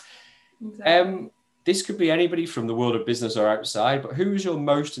well. Exactly. This could be anybody from the world of business or outside, but who is your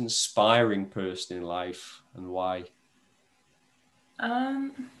most inspiring person in life and why? I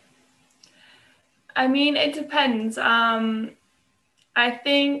mean, it depends. I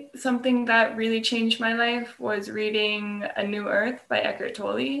think something that really changed my life was reading A New Earth by Eckhart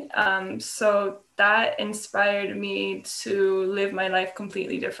Tolle. So that inspired me to live my life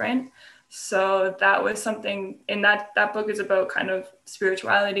completely different. So that was something, and that book is about kind of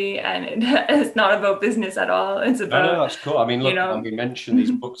spirituality, and it's not about business at all. It's about, no, that's cool. I mean, look, you know, we mention these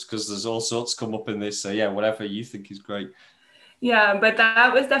books because there's all sorts come up in this. So yeah, whatever you think is great. Yeah, but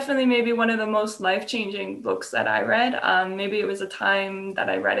that was definitely maybe one of the most life-changing books that I read. Maybe it was a time that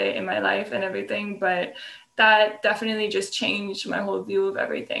I read it in my life and everything, but that definitely just changed my whole view of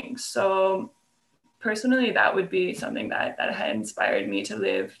everything. So personally, that would be something that had inspired me to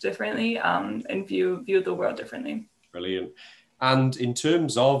live differently, and view the world differently. Brilliant. And in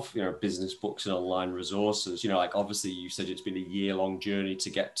terms of, you know, business books and online resources, you know, like obviously you said it's been a year-long journey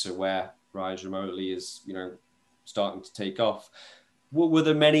to get to where Rise Remotely is, you know, starting to take off. Were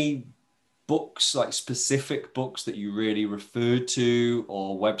there many books, like specific books that you really referred to,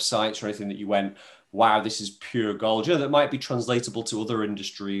 or websites or anything that you went, wow, this is pure gold, you know, that might be translatable to other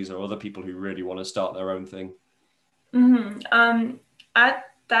industries or other people who really want to start their own thing? At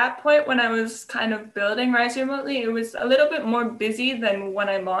that point, when I was kind of building Rise Remotely, it was a little bit more busy than when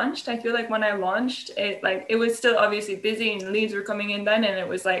I launched. I feel like when I launched it, like it was still obviously busy and leads were coming in then, and it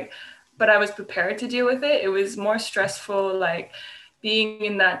was like, but I was prepared to deal with it. It was more stressful, like being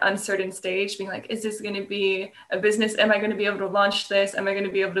in that uncertain stage, being like, is this going to be a business? Am I going to be able to launch this? Am I going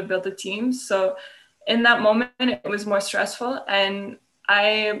to be able to build a team? So in that moment, it was more stressful. And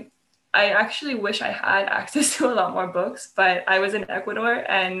I actually wish I had access to a lot more books, but I was in Ecuador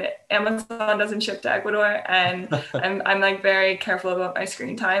and Amazon doesn't ship to Ecuador. And I'm like very careful about my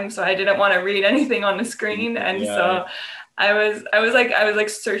screen time. So I didn't want to read anything on the screen. And I was like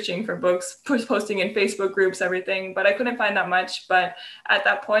searching for books, posting in Facebook groups, everything, but I couldn't find that much. But at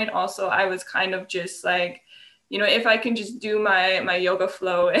that point also, I was kind of just like if I can just do my yoga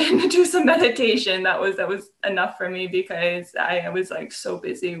flow and do some meditation, that was enough for me, because I was like so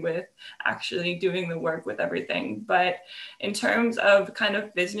busy with actually doing the work with everything. But in terms of kind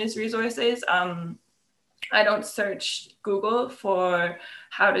of business resources, I don't search Google for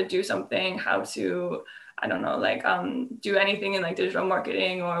how to do something, how to, I don't know, like do anything in like digital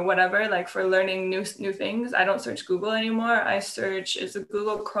marketing or whatever, like for learning new things. I don't search Google anymore. I search, it's a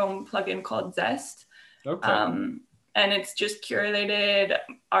Google Chrome plugin called Zest. Okay. And it's just curated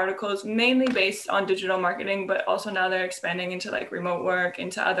articles mainly based on digital marketing, but also now they're expanding into like remote work,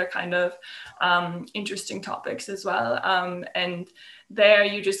 into other kind of interesting topics as well. And there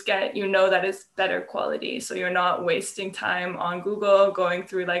you just get, that is better quality. So you're not wasting time on Google going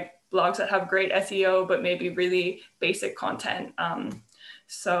through like blogs that have great SEO, but maybe really basic content.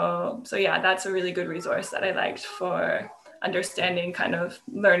 So yeah, that's a really good resource that I liked for understanding, kind of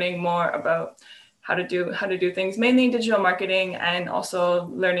learning more about how to do things, mainly in digital marketing, and also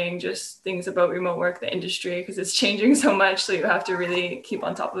learning just things about remote work, the industry, because it's changing so much. So you have to really keep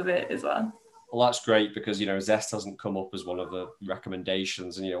on top of it as well. Well, that's great, because, Zest hasn't come up as one of the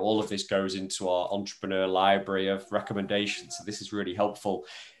recommendations, and, all of this goes into our entrepreneur library of recommendations. So this is really helpful.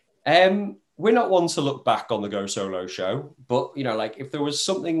 We're not one to look back on the Go Solo show, but, like if there was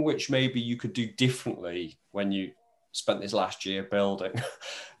something which maybe you could do differently when you spent this last year building,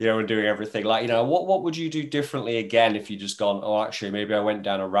 and doing everything, like, what would you do differently again if you just gone, oh, actually, maybe I went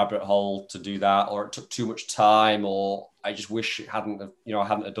down a rabbit hole to do that, or it took too much time, or I just wish it hadn't, I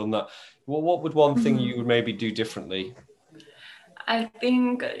hadn't have done that. Well, what would one thing you would maybe do differently? I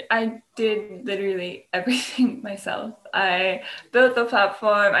think I did literally everything myself. I built the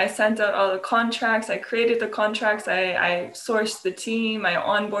platform, I sent out all the contracts, I created the contracts, I sourced the team, I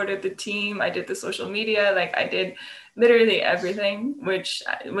onboarded the team, I did the social media, like I did literally everything, which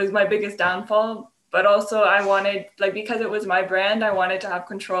was my biggest downfall. But also I wanted, like, because it was my brand, I wanted to have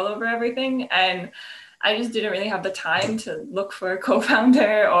control over everything. And I just didn't really have the time to look for a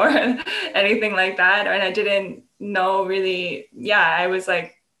co-founder or anything like that. And I didn't know really, I was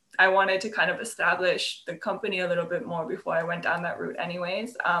like, I wanted to kind of establish the company a little bit more before I went down that route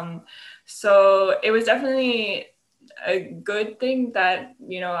anyways. So it was definitely a good thing that,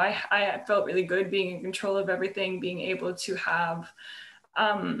 I felt really good being in control of everything, being able to have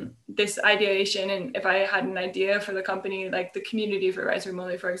this ideation. And if I had an idea for the company, like the community for Rise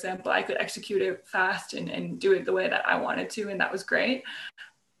Remotely, for example, I could execute it fast and do it the way that I wanted to. And that was great.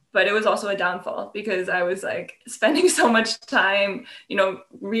 But it was also a downfall, because I was like spending so much time,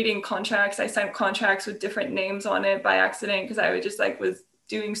 reading contracts. I signed contracts with different names on it by accident, because I was just like was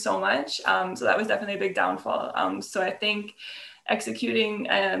doing so much. So that was definitely a big downfall. So I think executing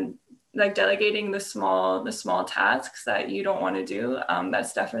like delegating the small tasks that you don't want to do,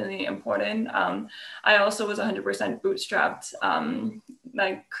 that's definitely important. I also was 100% bootstrapped,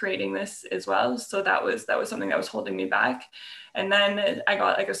 like creating this as well. So that was something that was holding me back. And then I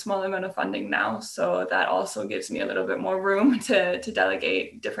got like a small amount of funding now. So that also gives me a little bit more room to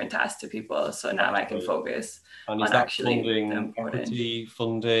delegate different tasks to people. So now I can focus on actually funding, equity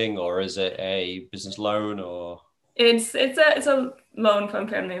funding, or is it a business loan, or? It's a loan from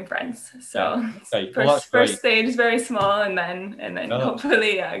family and friends. So okay. first stage is very small, and then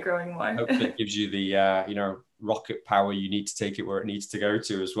hopefully growing more. Hopefully it gives you the rocket power you need to take it where it needs to go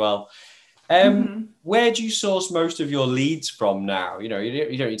to as well. Where do you source most of your leads from now? You don't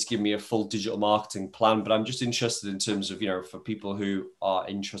need to give me a full digital marketing plan, but I'm just interested in terms of, for people who are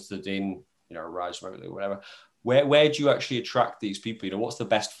interested in, Rise Remotely or whatever, where do you actually attract these people? What's the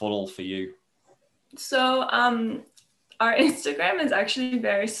best funnel for you? So our Instagram is actually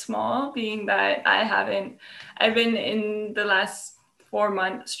very small, being that I've been in the last 4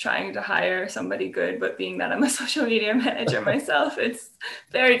 months trying to hire somebody good, but being that I'm a social media manager myself, it's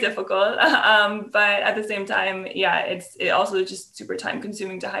very difficult. But at the same time, it also just super time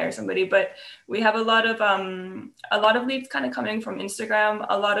consuming to hire somebody. But we have a lot of leads kind of coming from Instagram,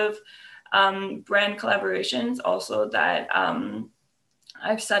 a lot of brand collaborations also that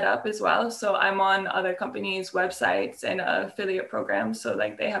I've set up as well. So I'm on other companies' websites and affiliate programs. So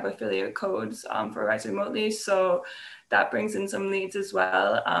like they have affiliate codes for Rise Remotely. So that brings in some leads as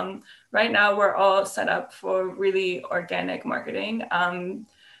well. Right now, we're all set up for really organic marketing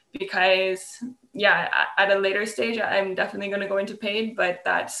because, at a later stage, I'm definitely going to go into paid, but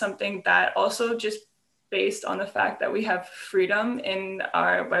that's something that also just based on the fact that we have freedom in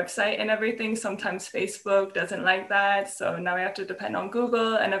our website and everything. Sometimes Facebook doesn't like that. So now we have to depend on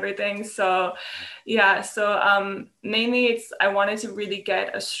Google and everything. So mainly I wanted to really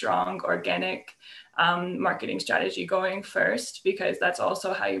get a strong organic marketing strategy going first, because that's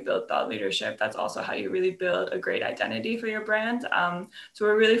also how you build thought leadership. That's also how you really build a great identity for your brand. So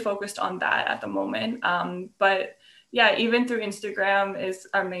we're really focused on that at the moment. But yeah, even through Instagram is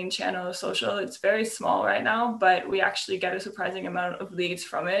our main channel of social. It's very small right now, but we actually get a surprising amount of leads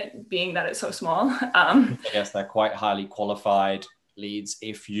from it, being that it's so small. I guess they're quite highly qualified leads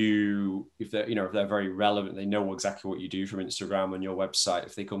if they're very relevant, they know exactly what you do from Instagram and your website,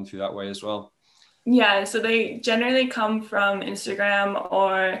 if they come through that way as well. Yeah, so they generally come from Instagram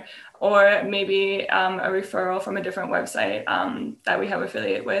or maybe a referral from a different website that we have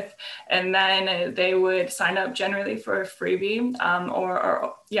affiliate with, and then they would sign up generally for a freebie,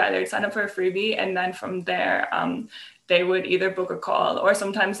 they would sign up for a freebie, and then from there they would either book a call, or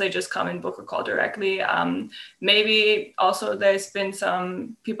sometimes they just come and book a call directly. Maybe also there's been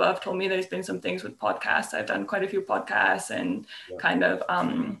some people have told me there's been some things with podcasts. I've done quite a few podcasts and kind of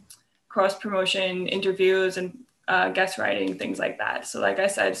cross promotion interviews and guest writing, things like that. So like I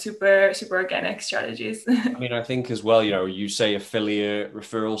said, super organic strategies. I mean, I think as well, you say affiliate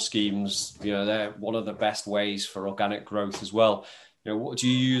referral schemes, they're one of the best ways for organic growth as well. What do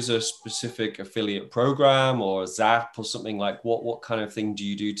you use, a specific affiliate program or a Zap or something? Like what kind of thing do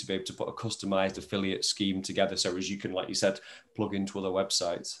you do to be able to put a customized affiliate scheme together so as you can, like you said, plug into other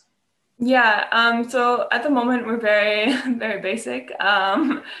websites? Yeah, so at the moment we're very, very basic,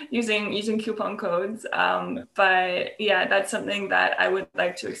 using coupon codes. But yeah, that's something that I would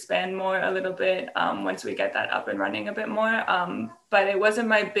like to expand more a little bit once we get that up and running a bit more. But it wasn't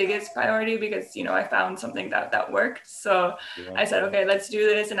my biggest priority because, I found something that worked. So I said, okay, let's do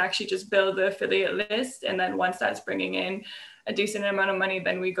this and actually just build the affiliate list. And then once that's bringing in a decent amount of money,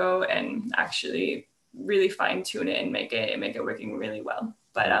 then we go and actually really fine tune it and make it working really well.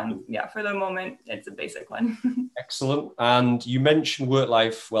 But for the moment, it's a basic one. Excellent. And you mentioned work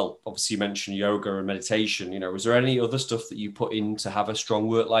life. Well, obviously you mentioned yoga and meditation. Was there any other stuff that you put in to have a strong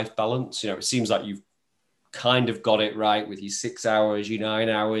work-life balance? It seems like you've kind of got it right with your 6 hours, your 9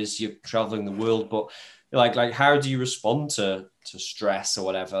 hours, you're traveling the world. But like how do you respond to stress or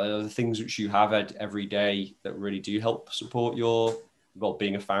whatever? Are there the things which you have every day that really do help support your,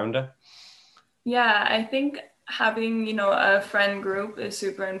 being a founder? Yeah, I think having, a friend group is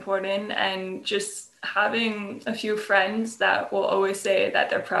super important, and just having a few friends that will always say that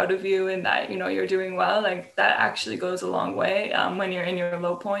they're proud of you and that, you're doing well, like that actually goes a long way when you're in your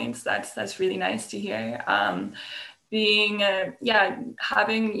low points. That's really nice to hear. Having,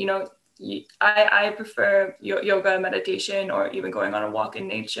 I prefer yoga, meditation, or even going on a walk in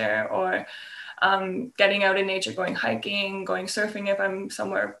nature, or getting out in nature, going hiking, going surfing if I'm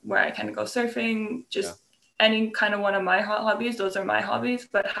somewhere where I can go surfing, any kind of one of my hobbies. Those are my hobbies.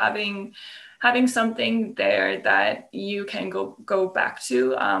 But having something there that you can go back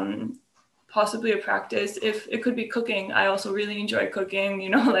to, possibly a practice. If it could be cooking, I also really enjoy cooking.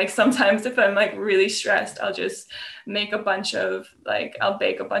 Like sometimes if I'm like really stressed, I'll just make I'll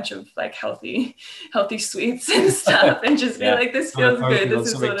bake a bunch of like healthy sweets and stuff, and just be like, this feels good.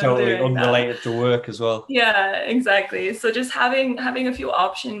 This is what totally I'm doing unrelated now. to work as well. Yeah, exactly. So just having a few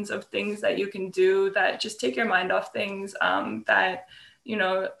options of things that you can do that just take your mind off things, that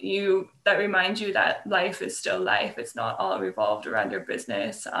that remind you that life is still life. It's not all revolved around your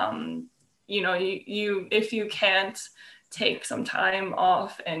business. You if you can't take some time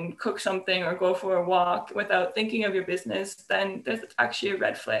off and cook something or go for a walk without thinking of your business, then there's actually a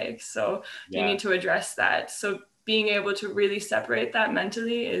red flag. So you need to address that. So being able to really separate that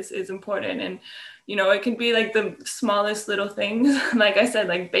mentally is important. And it can be like the smallest little things, like I said,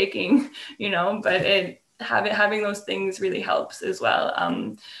 like baking, but having those things really helps as well.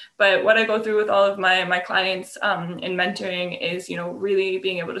 But what I go through with all of my clients in mentoring is, really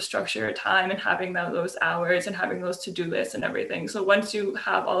being able to structure your time and having those hours and having those to-do lists and everything. So once you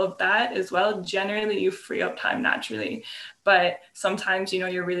have all of that as well, generally you free up time naturally. But sometimes,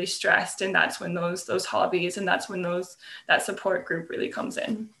 you're really stressed, and that's when those hobbies, and that's when that support group really comes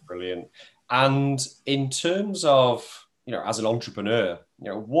in. Brilliant. And in terms of, as an entrepreneur,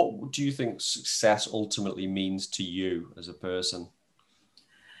 what do you think success ultimately means to you as a person?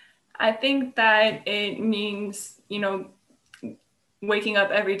 I think that it means, waking up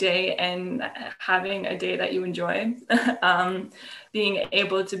every day and having a day that you enjoy, being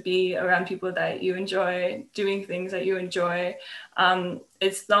able to be around people that you enjoy, doing things that you enjoy.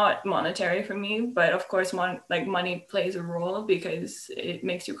 It's not monetary for me, but of course, money plays a role because it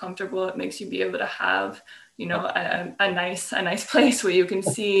makes you comfortable. It makes you be able to have, a nice place where you can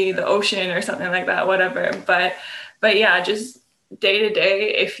see the ocean or something like that, whatever. But yeah, just day to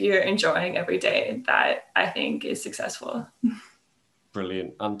day, if you're enjoying every day, that I think is successful.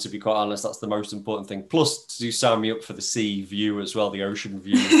 Brilliant. And to be quite honest, that's the most important thing. Plus, to sign me up for the sea view as well, the ocean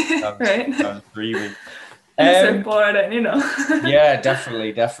view. Right. Dreaming. Important, Yeah,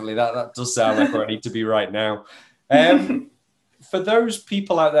 definitely. That does sound like where I need to be right now. For those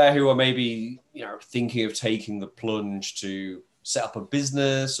people out there who are maybe, thinking of taking the plunge to set up a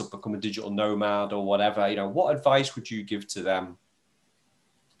business or become a digital nomad or whatever, what advice would you give to them?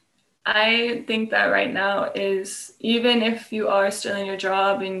 I think that right now is, even if you are still in your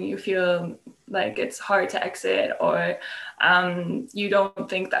job and you feel like it's hard to exit, or you don't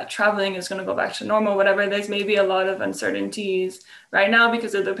think that traveling is going to go back to normal, whatever, there's maybe a lot of uncertainties right now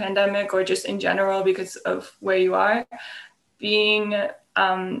because of the pandemic, or just in general because of where you are. Taking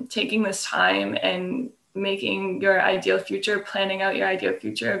this time and making your ideal future, planning out your ideal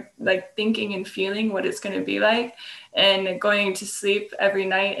future, like thinking and feeling what it's going to be like, and going to sleep every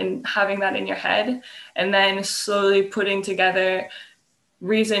night and having that in your head, and then slowly putting together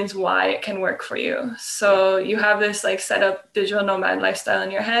reasons why it can work for you. So you have this like set up digital nomad lifestyle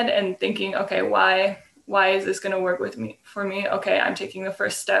in your head and thinking, okay, why is this going to work for me? Okay, I'm taking the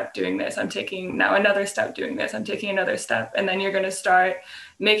first step doing this. I'm taking now another step doing this. I'm taking another step. And then you're going to start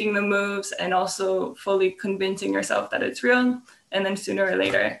making the moves and also fully convincing yourself that it's real. And then sooner or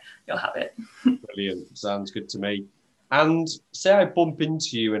later, you'll have it. Brilliant. Sounds good to me. And say I bump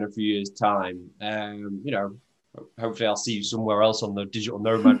into you in a few years' time, hopefully I'll see you somewhere else on the digital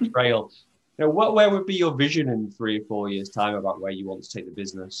nomad trail. Where would be your vision in 3 or 4 years' time about where you want to take the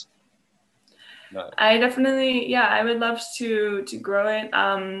business? No. I definitely, I would love to grow it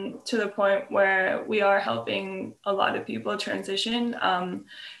to the point where we are helping a lot of people transition.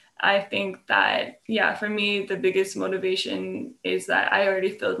 I think that, for me, the biggest motivation is that I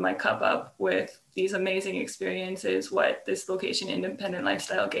already filled my cup up with these amazing experiences, what this location independent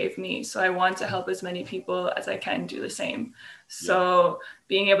lifestyle gave me. So I want to help as many people as I can do the same. So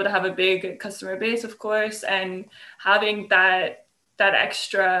being able to have a big customer base, of course, and having that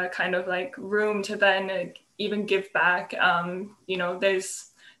extra kind of like room to then even give back.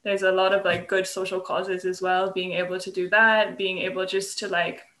 There's a lot of like good social causes as well. Being able to do that, being able just to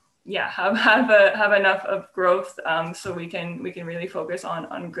like, have enough of growth, so we can really focus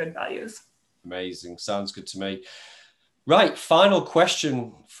on good values. Amazing. Sounds good to me. Right. Final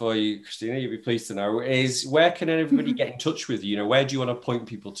question for you, Christina, you'll be pleased to know, is where can everybody get in touch with you? Where do you want to point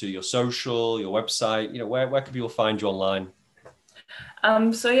people to? Your social, your website? Where can people find you online?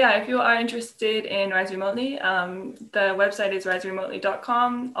 If you are interested in Rise Remotely, the website is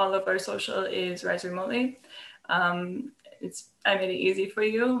riseremotely.com. All of our social is Rise Remotely. I made it easy for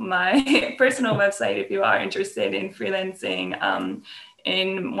you. My personal website, if you are interested in freelancing,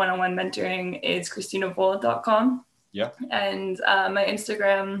 in one-on-one mentoring, is christinavoll.com. Yeah. And my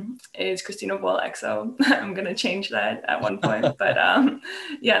Instagram is Christina Voll XO. I'm going to change that at one point, but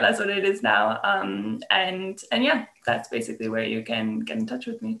that's what it is now. That's basically where you can get in touch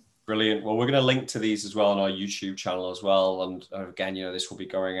with me. Brilliant. Well, we're going to link to these as well on our YouTube channel as well. And again, this will be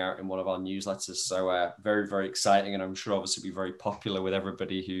going out in one of our newsletters. So very, very exciting. And I'm sure obviously be very popular with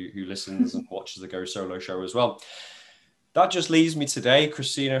everybody who listens and watches the Go Solo show as well. That just leaves me today,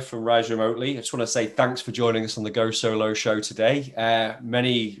 Christina from Rise Remotely. I just want to say thanks for joining us on the Go Solo show today.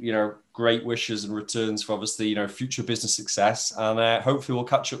 Many, great wishes and returns for obviously, future business success. And hopefully we'll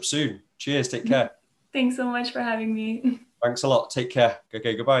catch up soon. Cheers. Take care. Thanks so much for having me. Thanks a lot. Take care.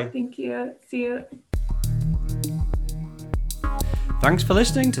 Okay, goodbye. Thank you. See you. Thanks for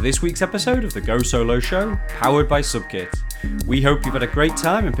listening to this week's episode of the Go Solo Show, powered by Subkit. We hope you've had a great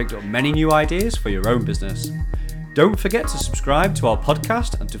time and picked up many new ideas for your own business. Don't forget to subscribe to our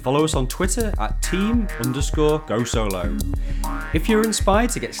podcast and to follow us on Twitter at team_GoSolo. If you're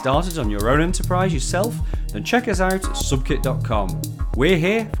inspired to get started on your own enterprise yourself, then check us out at subkit.com. We're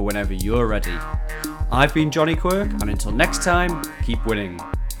here for whenever you're ready. I've been Johnny Quirk, and until next time, keep winning.